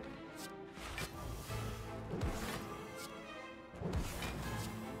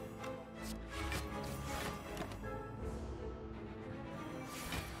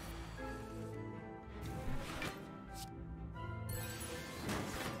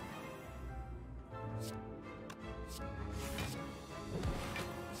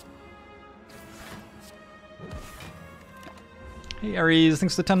 Hey Aries,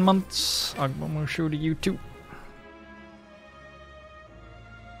 thanks for 10 months. Agbomo show to you too.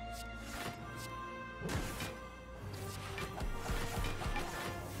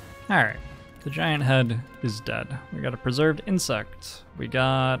 Alright, the giant head is dead. We got a preserved insect. We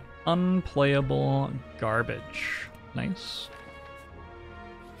got unplayable garbage. Nice.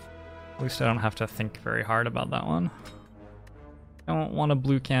 At least I don't have to think very hard about that one. I don't want a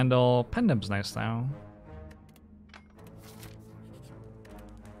blue candle. Pendim's nice though.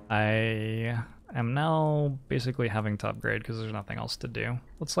 I am now basically having to upgrade because there's nothing else to do.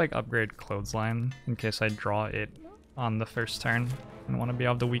 Let's like upgrade Clothesline in case I draw it on the first turn and want to be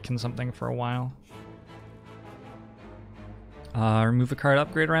able to weaken something for a while. Remove a card,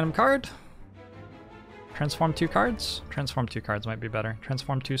 upgrade a random card. Transform 2 cards. Transform 2 cards might be better.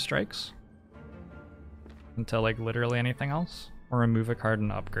 Transform 2 strikes into like literally anything else. Or remove a card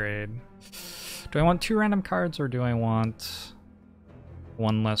and upgrade. Do I want 2 random cards or do I want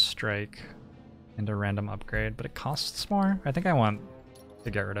 1 less strike and a random upgrade? But it costs more. I think I want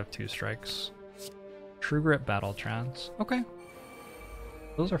to get rid of 2 strikes. True Grit Battle Trance. Okay.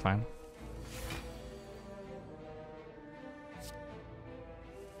 Those are fine.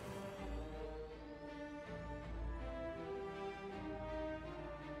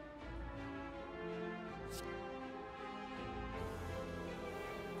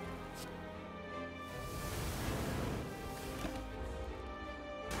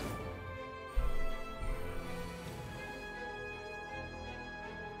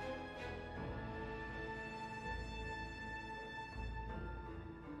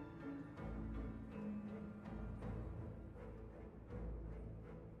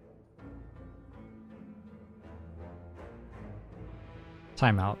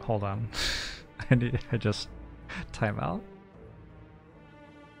 Timeout, hold on. I just timeout.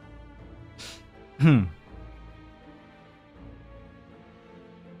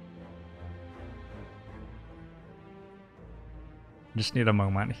 Just need a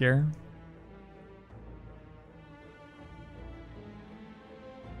moment here.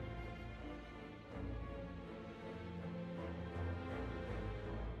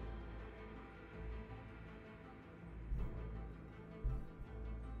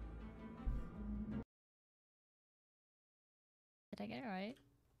 Did I get it right?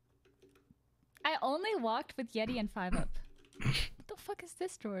 I only walked with Yeti and 5-Up. What the fuck is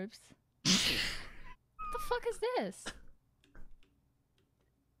this, Jorbs? What the fuck is this?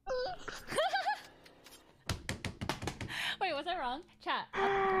 Wait, was I wrong? Chat.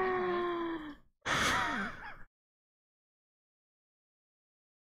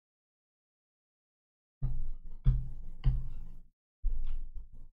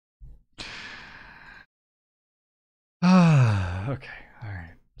 Okay,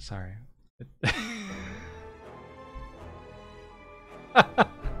 alright. Sorry.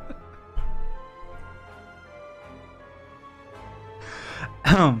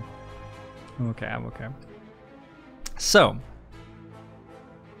 Okay, I'm okay. So,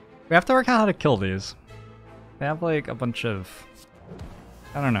 we have to work out how to kill these. They have like a bunch of...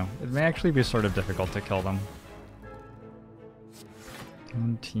 I don't know. It may actually be sort of difficult to kill them.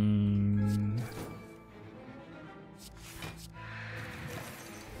 17...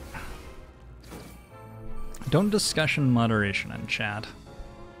 Don't discussion moderation in chat.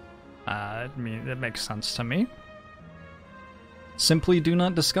 I mean, it makes sense to me. Simply do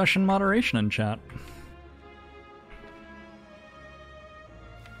not discussion moderation in chat.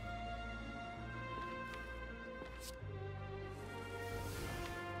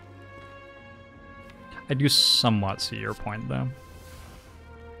 I do somewhat see your point, though.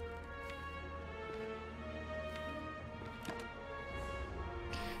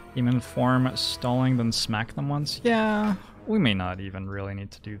 Even form stalling, then smack them once? Yeah, we may not even really need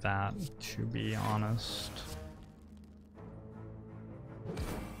to do that, to be honest.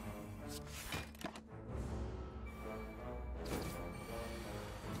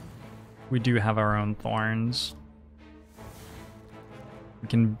 We do have our own thorns. We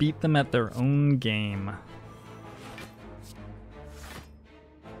can beat them at their own game.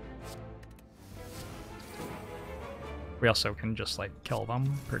 We also can just like kill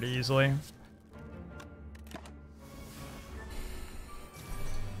them pretty easily.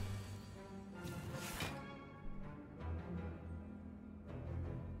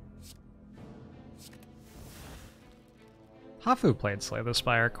 Hafu played Slay the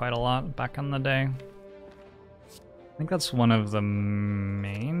Spire quite a lot back in the day. I think that's one of the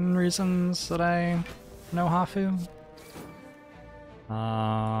main reasons that I know Hafu.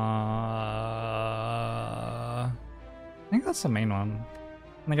 I think that's the main one.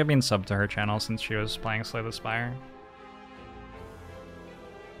 I think I've been subbed to her channel since she was playing Slay the Spire.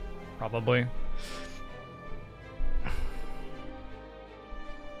 probably.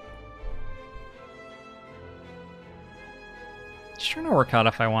 Just trying to work out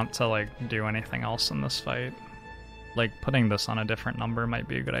if I want to like do anything else in this fight. Like putting this on a different number might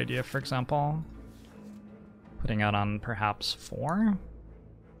be a good idea, for example. Putting it on perhaps 4?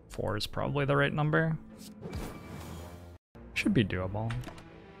 4 is probably the right number. Should be doable.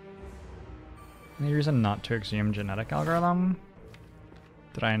 Any reason not to exhume genetic algorithm?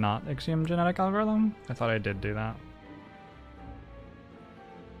 Did I not exhume genetic algorithm? I thought I did do that.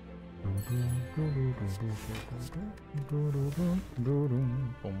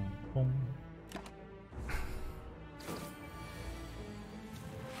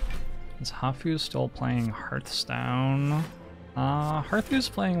 Is Hafu still playing Hearthstone? Hafu's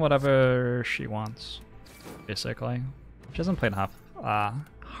playing whatever she wants, basically. She hasn't played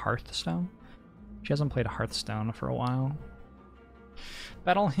Hearthstone? She hasn't played Hearthstone for a while.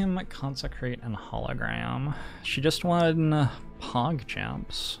 Battle him, consecrate, and hologram. She just won Pog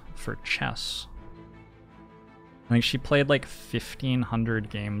Champs for chess. I think she played like 1,500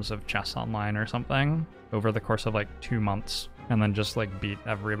 games of chess online or something over the course of like 2 months, and then just like beat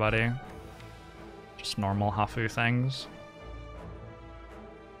everybody. Just normal Hafu things.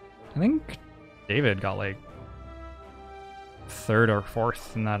 I think David got like 3rd or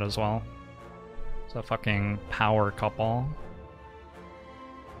 4th in that as well. It's a fucking power couple.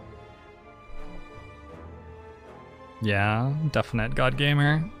 Yeah, definite God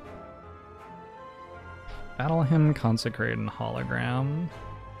Gamer. Battle him, consecrate, and hologram.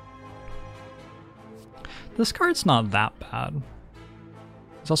 This card's not that bad.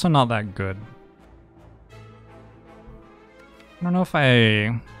 It's also not that good. I don't know if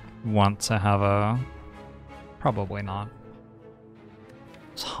I want to have a... Probably not.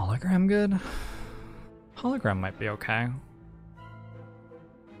 Is hologram good? Hologram might be okay.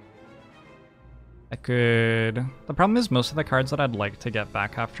 I could... The problem is most of the cards that I'd like to get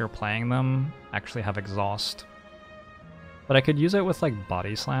back after playing them actually have exhaust. But I could use it with like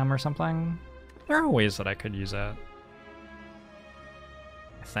Body Slam or something. There are ways that I could use it. I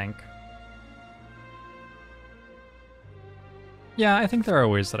think. Yeah, I think there are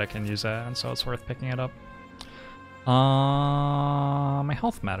ways that I can use it, and so it's worth picking it up. My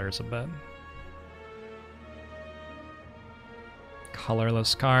health matters a bit.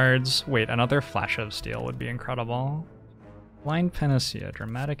 Colorless cards. Wait, another Flash of Steel would be incredible. Blind Panacea,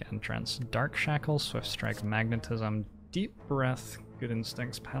 Dramatic Entrance, Dark Shackle, Swift Strike, Magnetism, Deep Breath, Good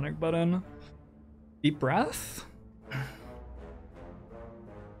Instincts, Panic Button. Deep Breath?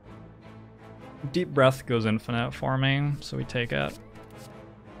 Deep Breath goes infinite for me, so we take it.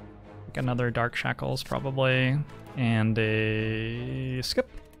 Like another Dark Shackles probably, and a skip.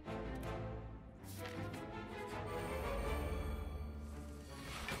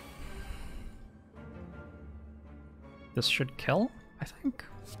 This should kill, I think.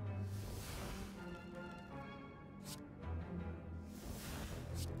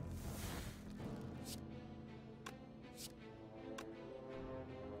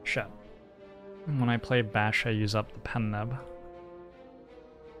 Shit. When I play Bash, I use up the pen nib.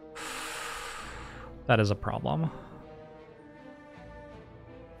 That is a problem.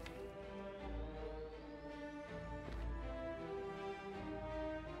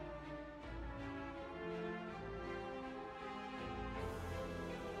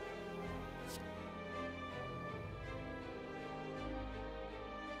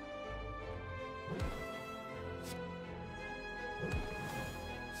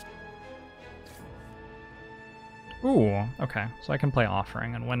 Ooh, okay. So I can play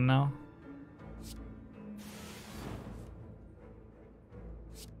Offering and win now.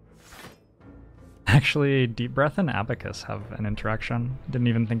 Actually, Deep Breath and Abacus have an interaction. Didn't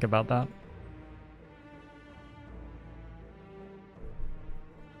even think about that.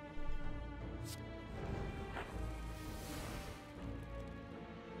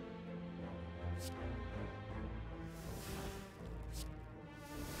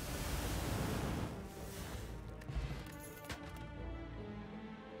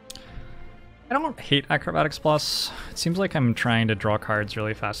 I don't hate Acrobatics Plus. It seems like I'm trying to draw cards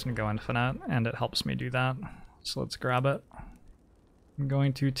really fast and go infinite, and it helps me do that. So let's grab it. I'm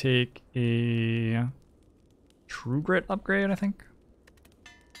going to take a True Grit upgrade, I think.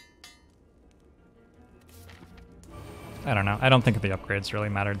 I don't know. I don't think the upgrades really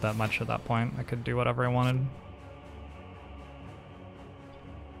mattered that much at that point. I could do whatever I wanted.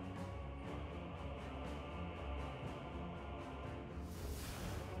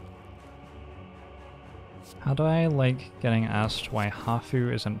 How do I like getting asked why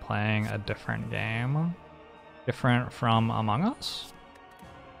Hafu isn't playing a different game? Different from Among Us?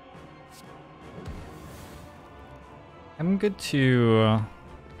 I'm good to...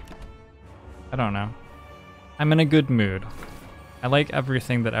 I don't know. I'm in a good mood. I like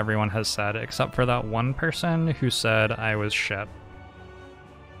everything that everyone has said, except for that one person who said I was shit.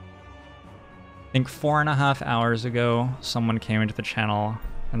 I think 4.5 hours ago, someone came into the channel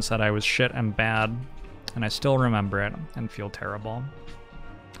and said I was shit and bad, and I still remember it and feel terrible.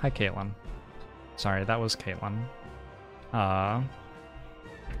 Hi, Caitlin. Sorry, that was Caitlin.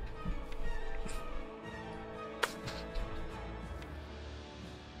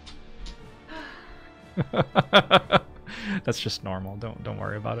 That's just normal. Don't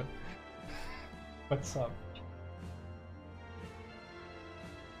worry about it. What's up?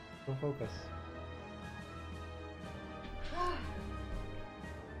 Go focus.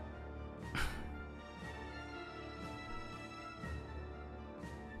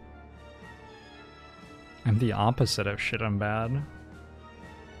 I'm the opposite of shit and bad.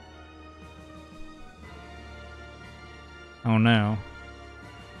 Oh no.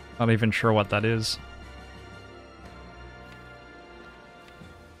 Not even sure what that is.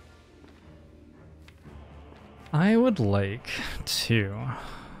 I would like to,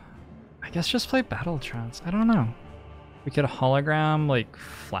 I guess, just play Battle Trance. I don't know. We could hologram, like,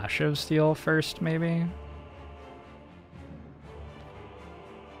 Flash of Steel first, maybe?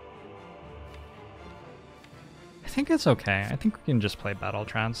 I think it's okay. I think we can just play Battle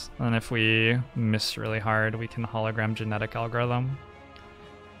Trance. And if we miss really hard, we can hologram Genetic Algorithm.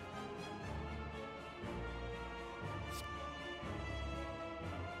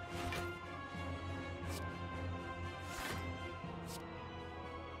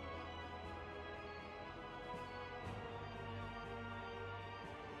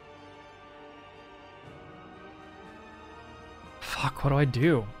 Fuck, what do I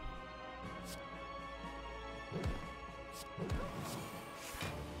do?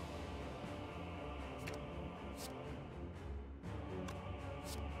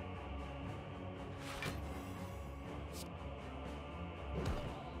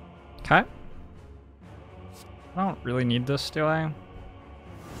 Okay. I don't really need this, do I?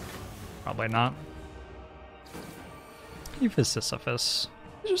 Probably not. Even Sisyphus.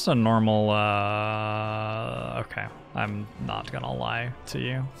 It's just a normal, okay. I'm not gonna lie to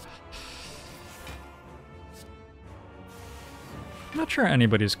you. I'm not sure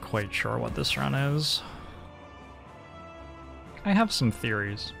anybody's quite sure what this run is. I have some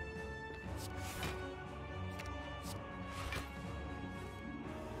theories.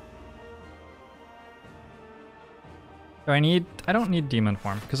 I don't need Demon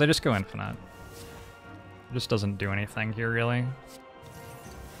Form, because I just go Infinite. It just doesn't do anything here, really.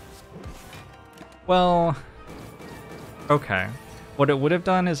 Well, okay. What it would have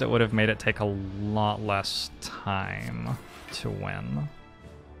done is it would have made it take a lot less time to win.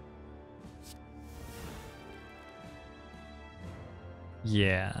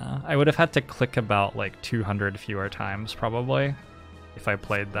 Yeah, I would have had to click about like 200 fewer times, probably, if I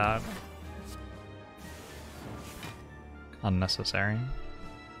played that. Unnecessary.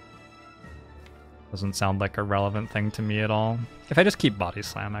 Doesn't sound like a relevant thing to me at all. If I just keep Body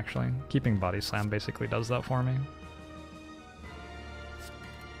Slam, actually. Keeping Body Slam basically does that for me.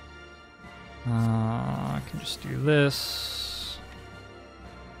 I can just do this.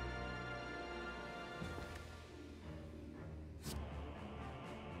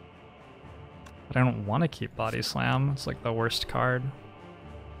 But I don't want to keep Body Slam. It's like the worst card.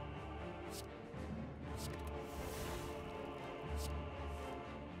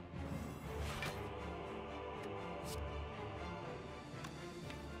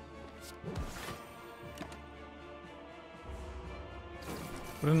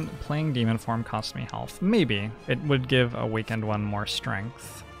 Wouldn't playing Demon Form cost me health? Maybe. It would give Awakened One more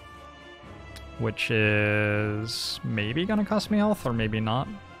strength. Which is maybe gonna cost me health, or maybe not.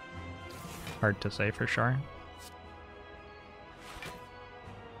 Hard to say for sure.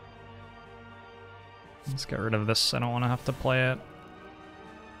 Let's get rid of this, I don't want to have to play it.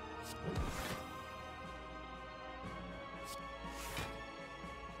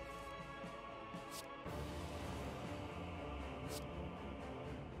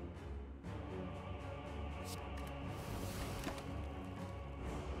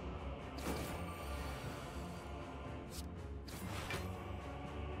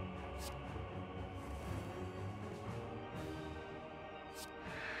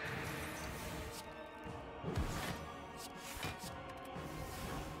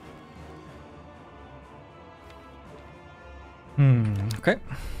 Okay.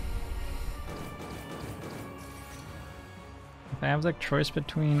 If I have the choice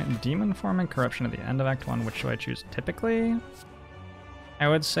between Demon Form and Corruption at the end of Act 1, which do I choose typically? I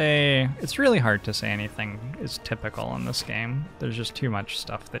would say it's really hard to say anything is typical in this game. There's just too much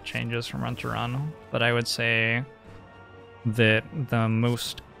stuff that changes from run to run. But I would say that the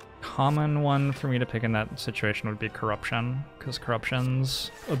most common one for me to pick in that situation would be corruption, because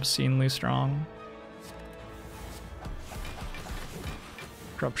corruption's obscenely strong.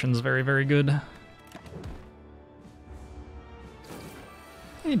 Corruption's very, very good.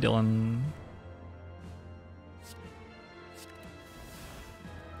 Hey, Dylan.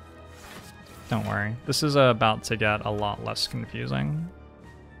 Don't worry, this is about to get a lot less confusing.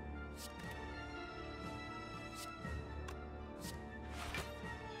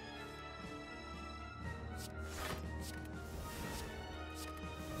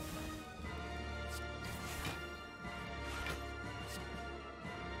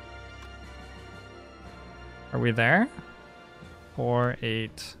 Are we there? 4,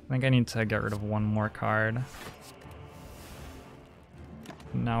 8. I think I need to get rid of one more card.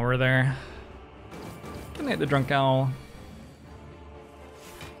 Now we're there. Good night, the Drunk Owl.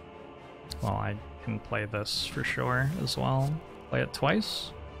 Well, I can play this for sure as well. Play it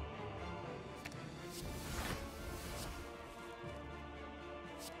twice.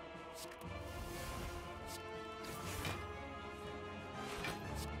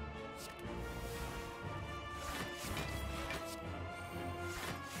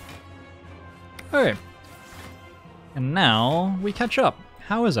 Okay. And now we catch up.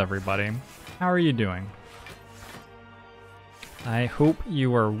 How is everybody? How are you doing? I hope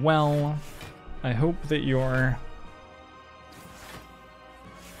you are well. I hope that your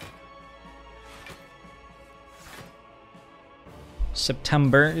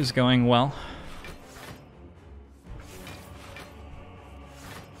September is going well.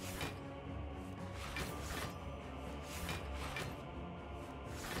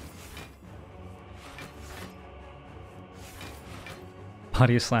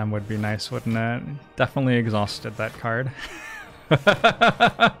 Body slam would be nice, wouldn't it? Definitely exhausted that card.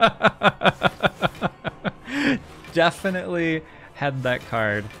 Definitely had that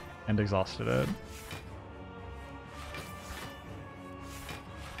card and exhausted it.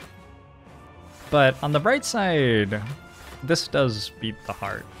 But on the bright side, this does beat the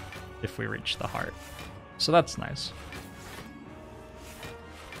heart if we reach the heart. So that's nice.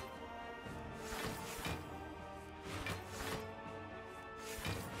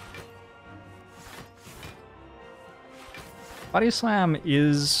 Body Slam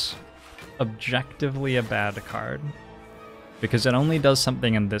is objectively a bad card, because it only does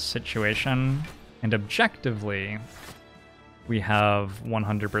something in this situation, and objectively, we have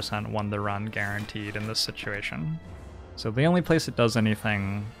 100% won the run guaranteed in this situation. So the only place it does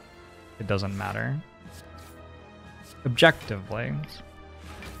anything, it doesn't matter. Objectively.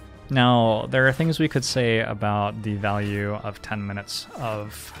 Now, there are things we could say about the value of 10 minutes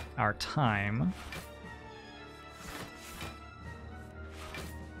of our time.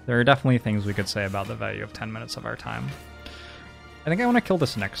 There are definitely things we could say about the value of 10 minutes of our time. I think I want to kill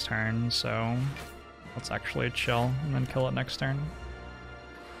this next turn, so let's actually chill and then kill it next turn.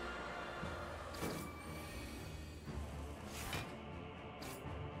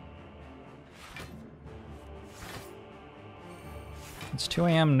 It's 2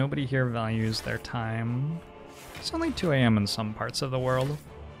 AM, nobody here values their time. It's only 2 AM in some parts of the world.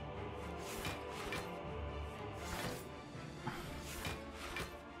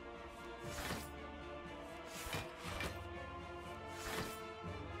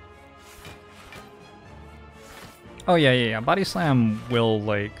 Oh yeah. Body Slam will,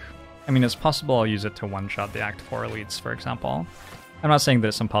 like... I mean, it's possible I'll use it to one-shot the Act 4 elites, for example. I'm not saying that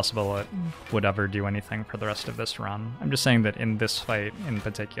it's impossible it would ever do anything for the rest of this run. I'm just saying that in this fight in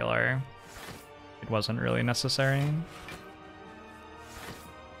particular, it wasn't really necessary.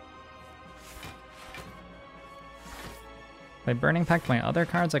 By Burning Pact my other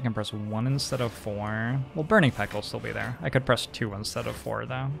cards, I can press 1 instead of 4. Well, Burning Pact will still be there. I could press 2 instead of 4,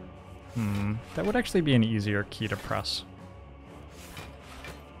 though. That would actually be an easier key to press.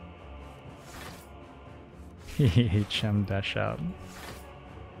 HM dash out.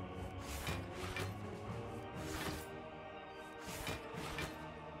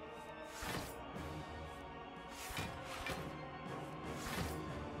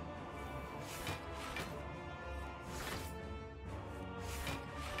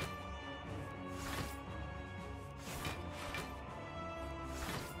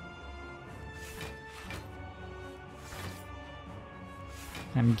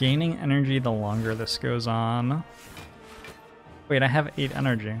 I'm gaining energy the longer this goes on. Wait, I have 8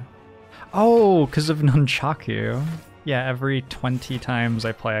 energy. Oh, because of Nunchaku. Yeah, every 20 times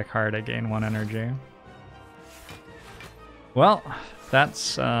I play a card, I gain 1 energy. Well,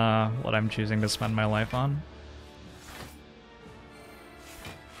 That's what I'm choosing to spend my life on.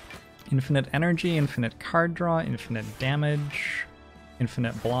 Infinite energy, infinite card draw, infinite damage,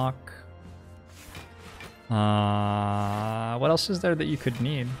 infinite block. What else is there that you could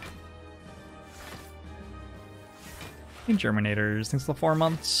need? Hey, Germinators, thanks for the 4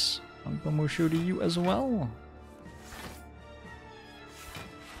 months. Uncle Mushu to you as well.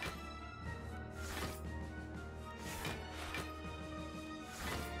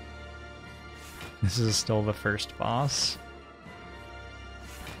 This is still the first boss.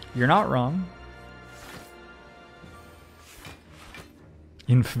 You're not wrong.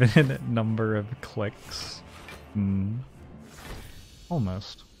 Infinite number of clicks.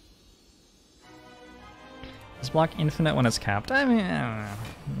 Almost. Is block infinite when it's capped? I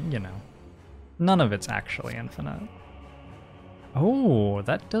mean, you know. None of it's actually infinite. Oh,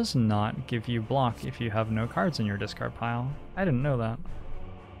 that does not give you block if you have no cards in your discard pile. I didn't know that.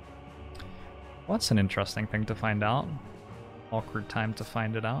 Well, that's an interesting thing to find out. Awkward time to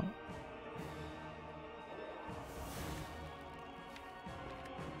find it out.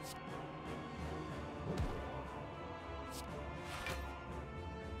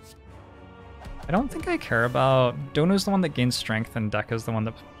 I don't think I care about... Dono's the one that gains strength and Dekka's the one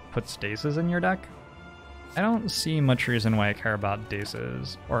that puts dazes in your deck. I don't see much reason why I care about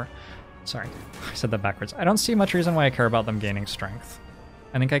dazes. Or, sorry, I said that backwards. I don't see much reason why I care about them gaining strength.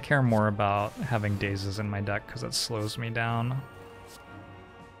 I think I care more about having dazes in my deck because it slows me down.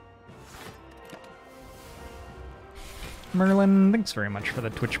 Merlin, thanks very much for the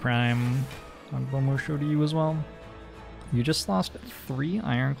Twitch Prime. Agbomo show to you as well. You just lost 3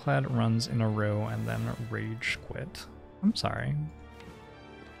 Ironclad runs in a row and then rage quit. I'm sorry.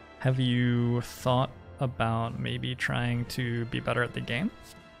 Have you thought about maybe trying to be better at the game?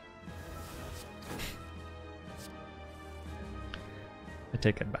 I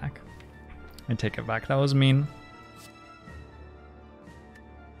take it back. I take it back. That was mean.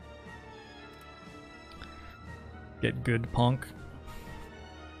 Get good, punk.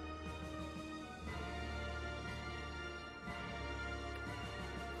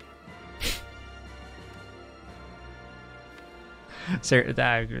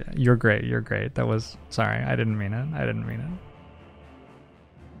 You're great, you're great. That was... Sorry, I didn't mean it. I didn't mean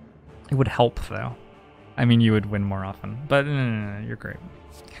it. It would help, though. I mean, you would win more often. But no, you're great.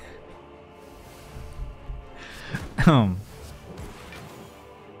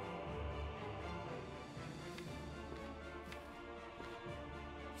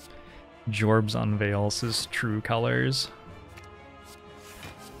 Jorbs unveils his true colors.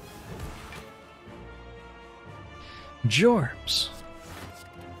 Jorbs,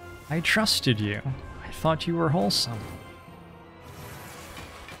 I trusted you. I thought you were wholesome.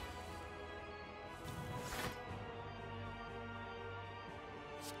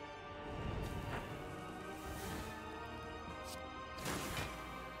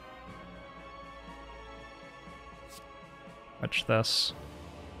 Watch this.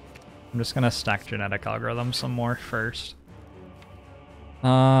 I'm just gonna stack genetic algorithm some more first.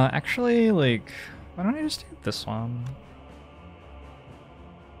 Actually, like, why don't I just do this one?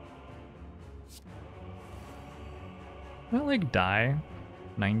 Did I, like, die?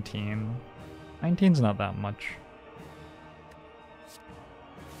 19. 19's not that much.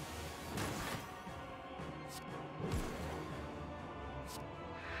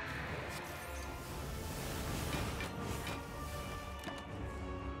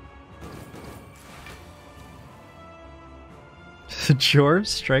 Jorbs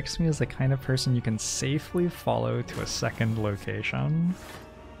strikes me as the kind of person you can safely follow to a second location.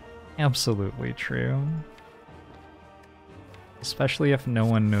 Absolutely true. Especially if no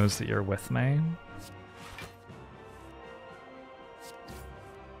one knows that you're with me.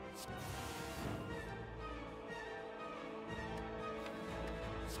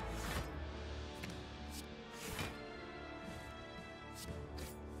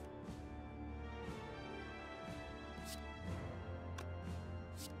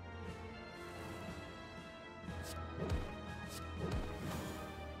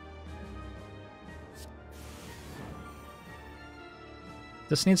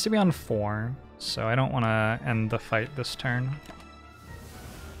 This needs to be on 4, so I don't want to end the fight this turn.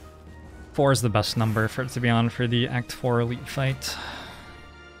 4 is the best number for it to be on for the Act 4 Elite fight.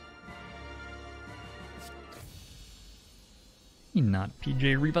 Not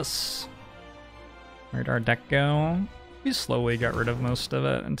PJ Rivas. Where'd our deck go? We slowly got rid of most of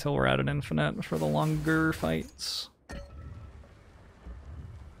it until we're at an infinite for the longer fights.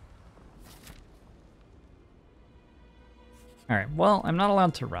 Alright, well, I'm not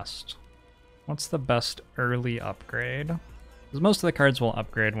allowed to rest. What's the best early upgrade? Because most of the cards will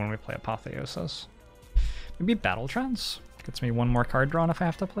upgrade when we play Apotheosis. Maybe Battle Trance? Gets me one more card drawn if I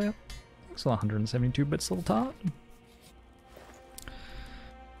have to play it. It's 172 bits little tot.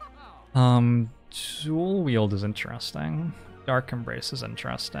 Dual Wield is interesting. Dark Embrace is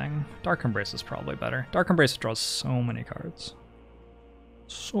interesting. Dark Embrace is probably better. Dark Embrace draws so many cards.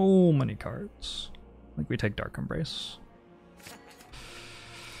 So many cards. I think we take Dark Embrace.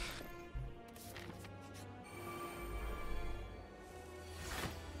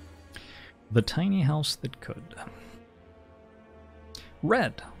 The Tiny House That Could.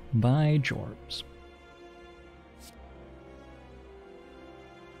 Red by Jorbs.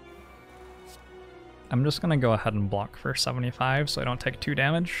 I'm just gonna go ahead and block for 75 so I don't take 2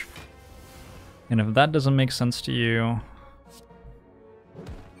 damage. And if that doesn't make sense to you,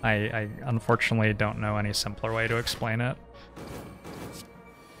 I unfortunately don't know any simpler way to explain it.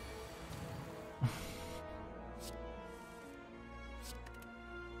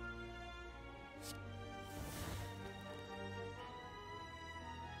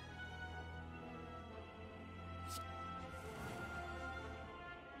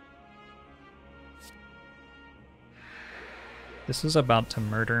 This is about to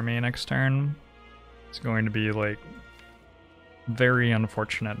murder me next turn. It's going to be like very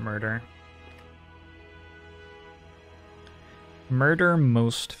unfortunate murder. Murder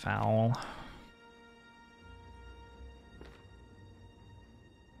most foul.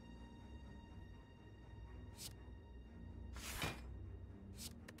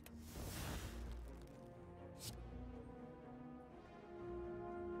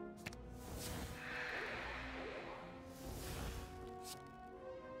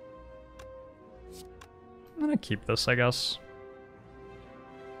 I'm gonna keep this, I guess.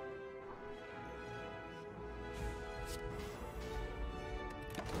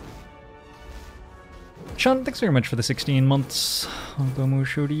 Sean, thanks very much for the 16 months. I'll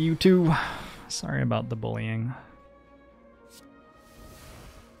show to you too. Sorry about the bullying.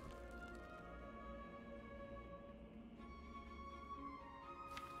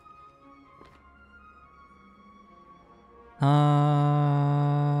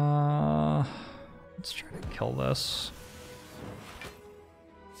 Let's try to kill this.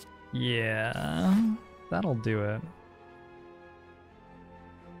 Yeah, that'll do it.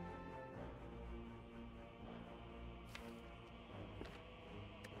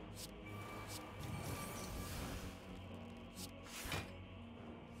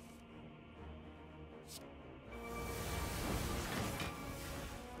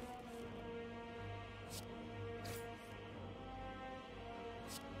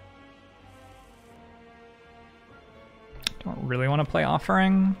 Don't really want to play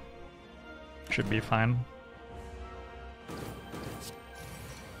Offering. Should be fine.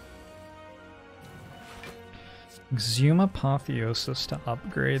 Exhume Apotheosis to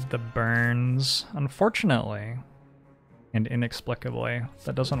upgrade the burns. Unfortunately, and inexplicably,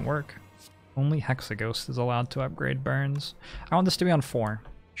 that doesn't work. Only Hexaghost is allowed to upgrade burns. I want this to be on 4.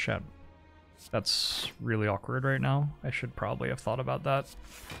 Shit. That's really awkward right now. I should probably have thought about that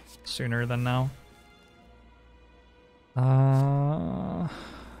sooner than now.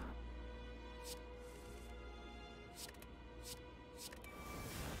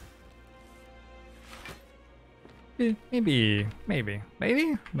 Maybe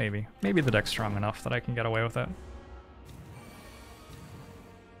the deck's strong enough that I can get away with it.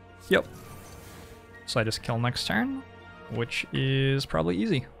 Yep. So I just kill next turn, which is probably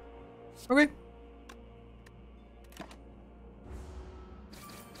easy. Okay.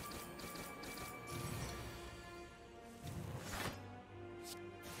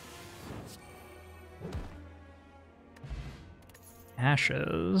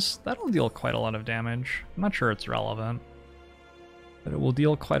 Ashes. That'll deal quite a lot of damage. I'm not sure it's relevant, but it will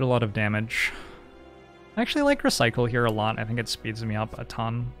deal quite a lot of damage. I actually like Recycle here a lot. I think it speeds me up a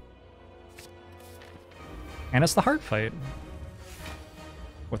ton. And it's the Heart Fight.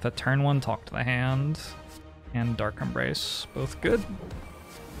 With a turn 1 Talk to the Hand and Dark Embrace. Both good.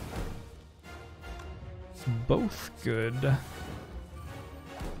 Both good.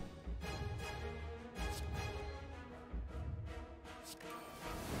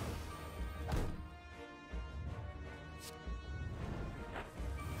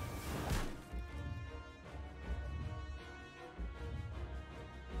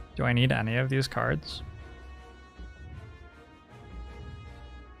 Do I need any of these cards?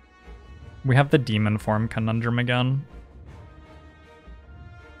 We have the Demon Form Conundrum again.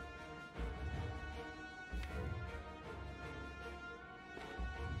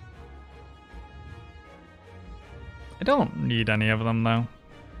 I don't need any of them though.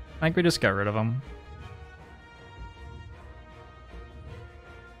 I think we just get rid of them.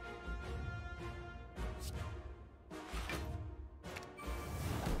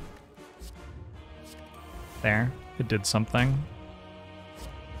 There, it did something.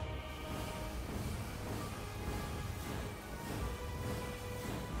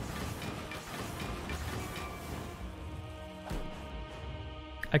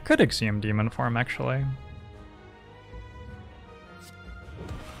 I could Axiom Demon form, actually.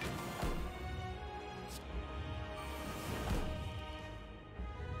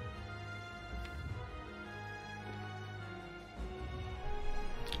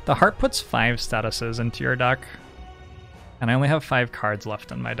 The heart puts 5 statuses into your deck, and I only have 5 cards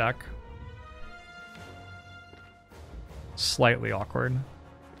left in my deck. Slightly awkward.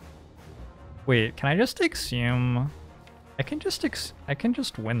 Wait, can I just Axiom? I can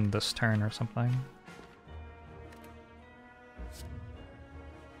just win this turn or something.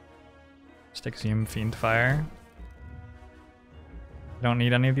 Just Axiom Fiendfire. Don't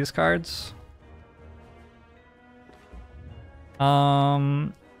need any of these cards.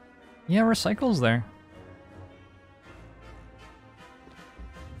 Yeah, Recycle's there.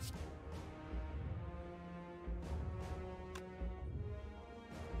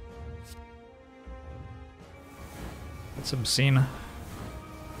 It's obscene.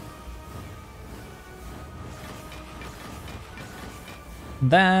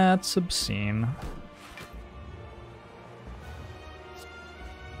 That's obscene.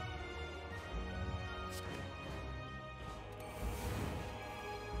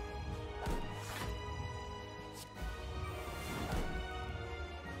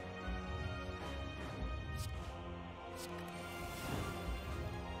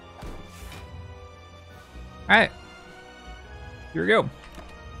 Alright. Here we go.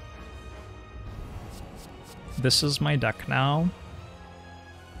 This is my deck now.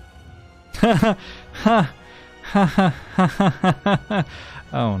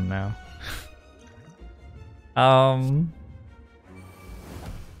 Oh no.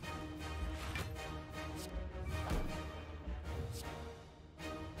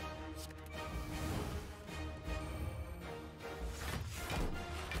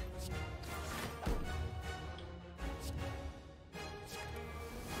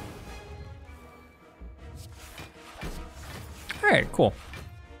 Alright, cool.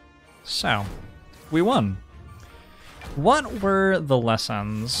 So, we won. What were the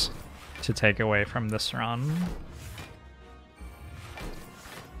lessons to take away from this run?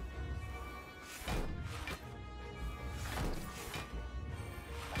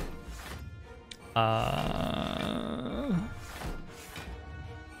 I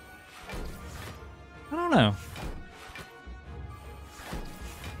don't know.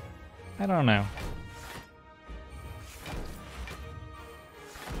 I don't know.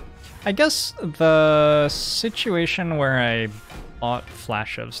 I guess the situation where I bought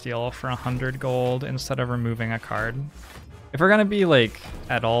Flash of Steel for 100 gold instead of removing a card. If we're gonna be like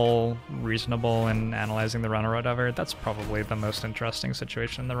at all reasonable in analyzing the run or whatever, that's probably the most interesting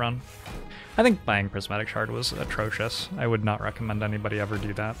situation in the run. I think buying Prismatic Shard was atrocious. I would not recommend anybody ever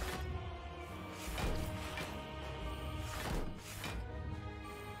do that.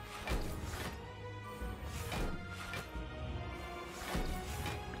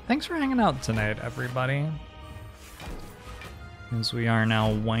 Thanks for hanging out tonight, everybody. As we are now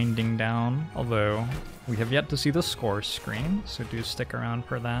winding down, although we have yet to see the score screen, so do stick around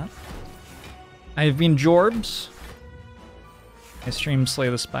for that. I've been Jorbs. I stream Slay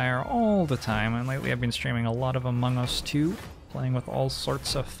the Spire all the time, and lately I've been streaming a lot of Among Us 2, playing with all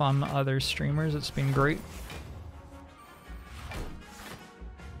sorts of fun other streamers. It's been great.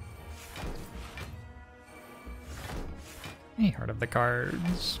 Hey, Heart of the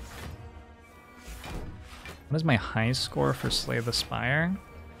Cards. What is my high score for Slay the Spire?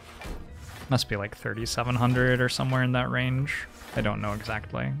 Must be like 3,700 or somewhere in that range. I don't know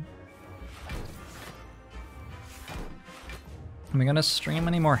exactly. Am I gonna stream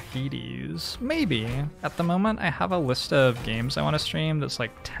any more Hades? Maybe. At the moment, I have a list of games I want to stream that's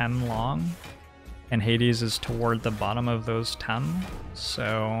like 10 long. And Hades is toward the bottom of those 10.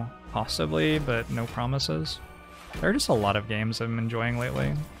 So, possibly, but no promises. There are just a lot of games I'm enjoying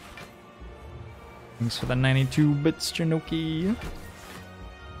lately. Thanks for the 92 bits, Janoki.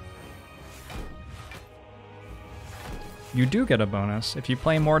 You do get a bonus. If you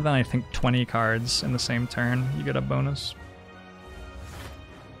play more than, I think, 20 cards in the same turn, you get a bonus.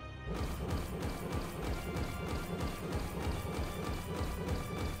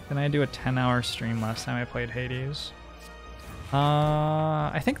 Didn't I do a 10-hour stream last time I played Hades?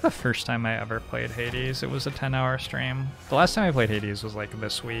 I think the first time I ever played Hades, it was a 10-hour stream. The last time I played Hades was like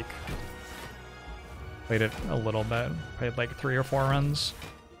this week. Played it a little bit. Played like 3 or 4 runs.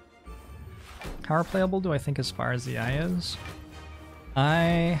 How playable do I think as far as the eye is?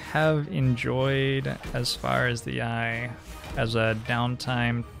 I have enjoyed As Far as the Eye as a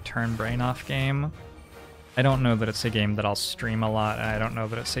downtime turn brain off game. I don't know that it's a game that I'll stream a lot, and I don't know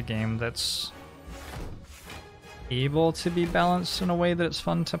that it's a game that's able to be balanced in a way that it's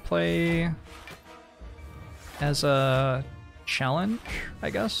fun to play as a challenge, I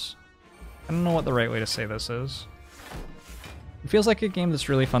guess. I don't know what the right way to say this is. It feels like a game that's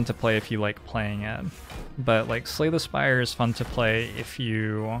really fun to play if you like playing it, but like Slay the Spire is fun to play if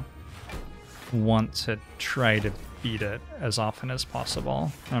you want to try to beat it as often as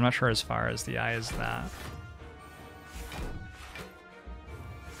possible. And I'm not sure As Far as the Eye is that.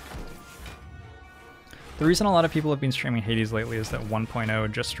 The reason a lot of people have been streaming Hades lately is that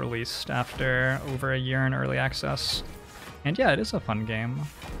 1.0 just released after over a year in early access. And yeah, it is a fun game.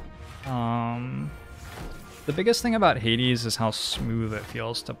 The biggest thing about Hades is how smooth it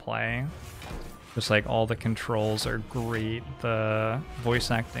feels to play. Just like all the controls are great, the voice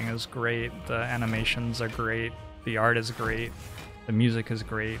acting is great, the animations are great, the art is great, the music is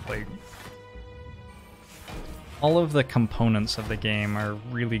great. Like, all of the components of the game are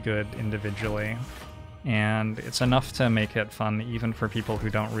really good individually. And it's enough to make it fun even for people who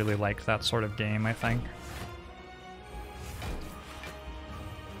don't really like that sort of game, I think.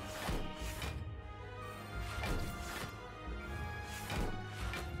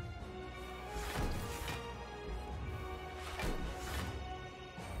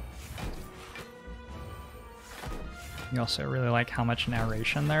 You also really like how much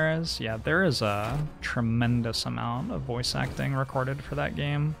narration there is. Yeah, there is a tremendous amount of voice acting recorded for that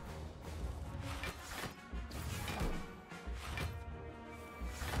game.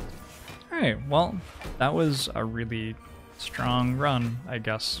 Alright, well, that was a really strong run, I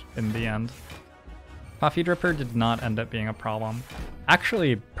guess, in the end. Coffee Dripper did not end up being a problem.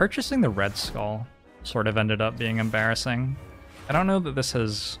 Actually, purchasing the Red Skull sort of ended up being embarrassing. I don't know that this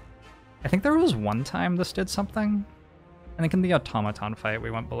has... I think there was one time this did something. I think in the Automaton fight we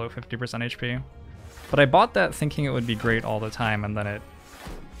went below 50% HP. But I bought that thinking it would be great all the time, and then it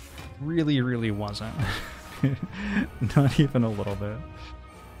really, really wasn't. Not even a little bit.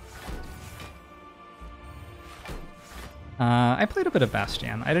 I played a bit of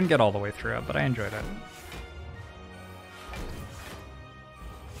Bastion. I didn't get all the way through it, but I enjoyed it.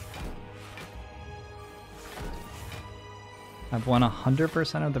 I've won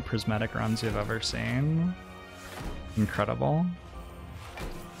 100% of the prismatic runs you've ever seen. Incredible.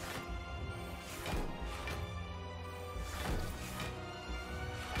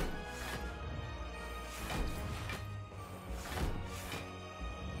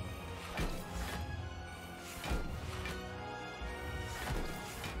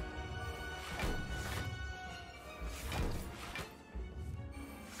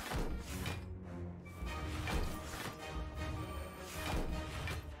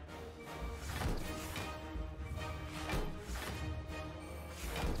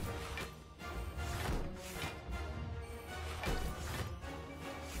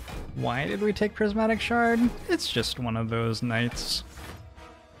 Why did we take Prismatic Shard? It's just one of those nights.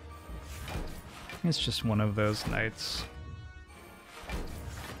 It's just one of those nights.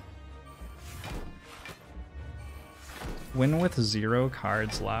 Win with 0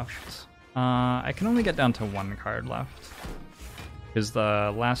 cards left. I can only get down to 1 card left. Because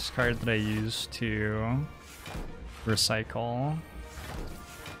the last card that I used to recycle,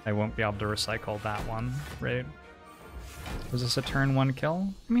 I won't be able to recycle that one, right? Was this a turn 1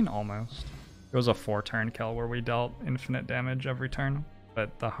 kill? I mean, almost. It was a 4-turn kill where we dealt infinite damage every turn,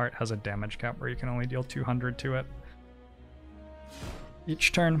 but the heart has a damage cap where you can only deal 200 to it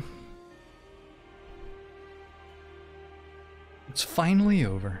each turn. It's finally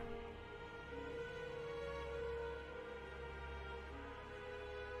over.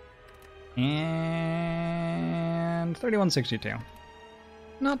 And 3162.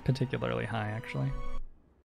 Not particularly high, actually.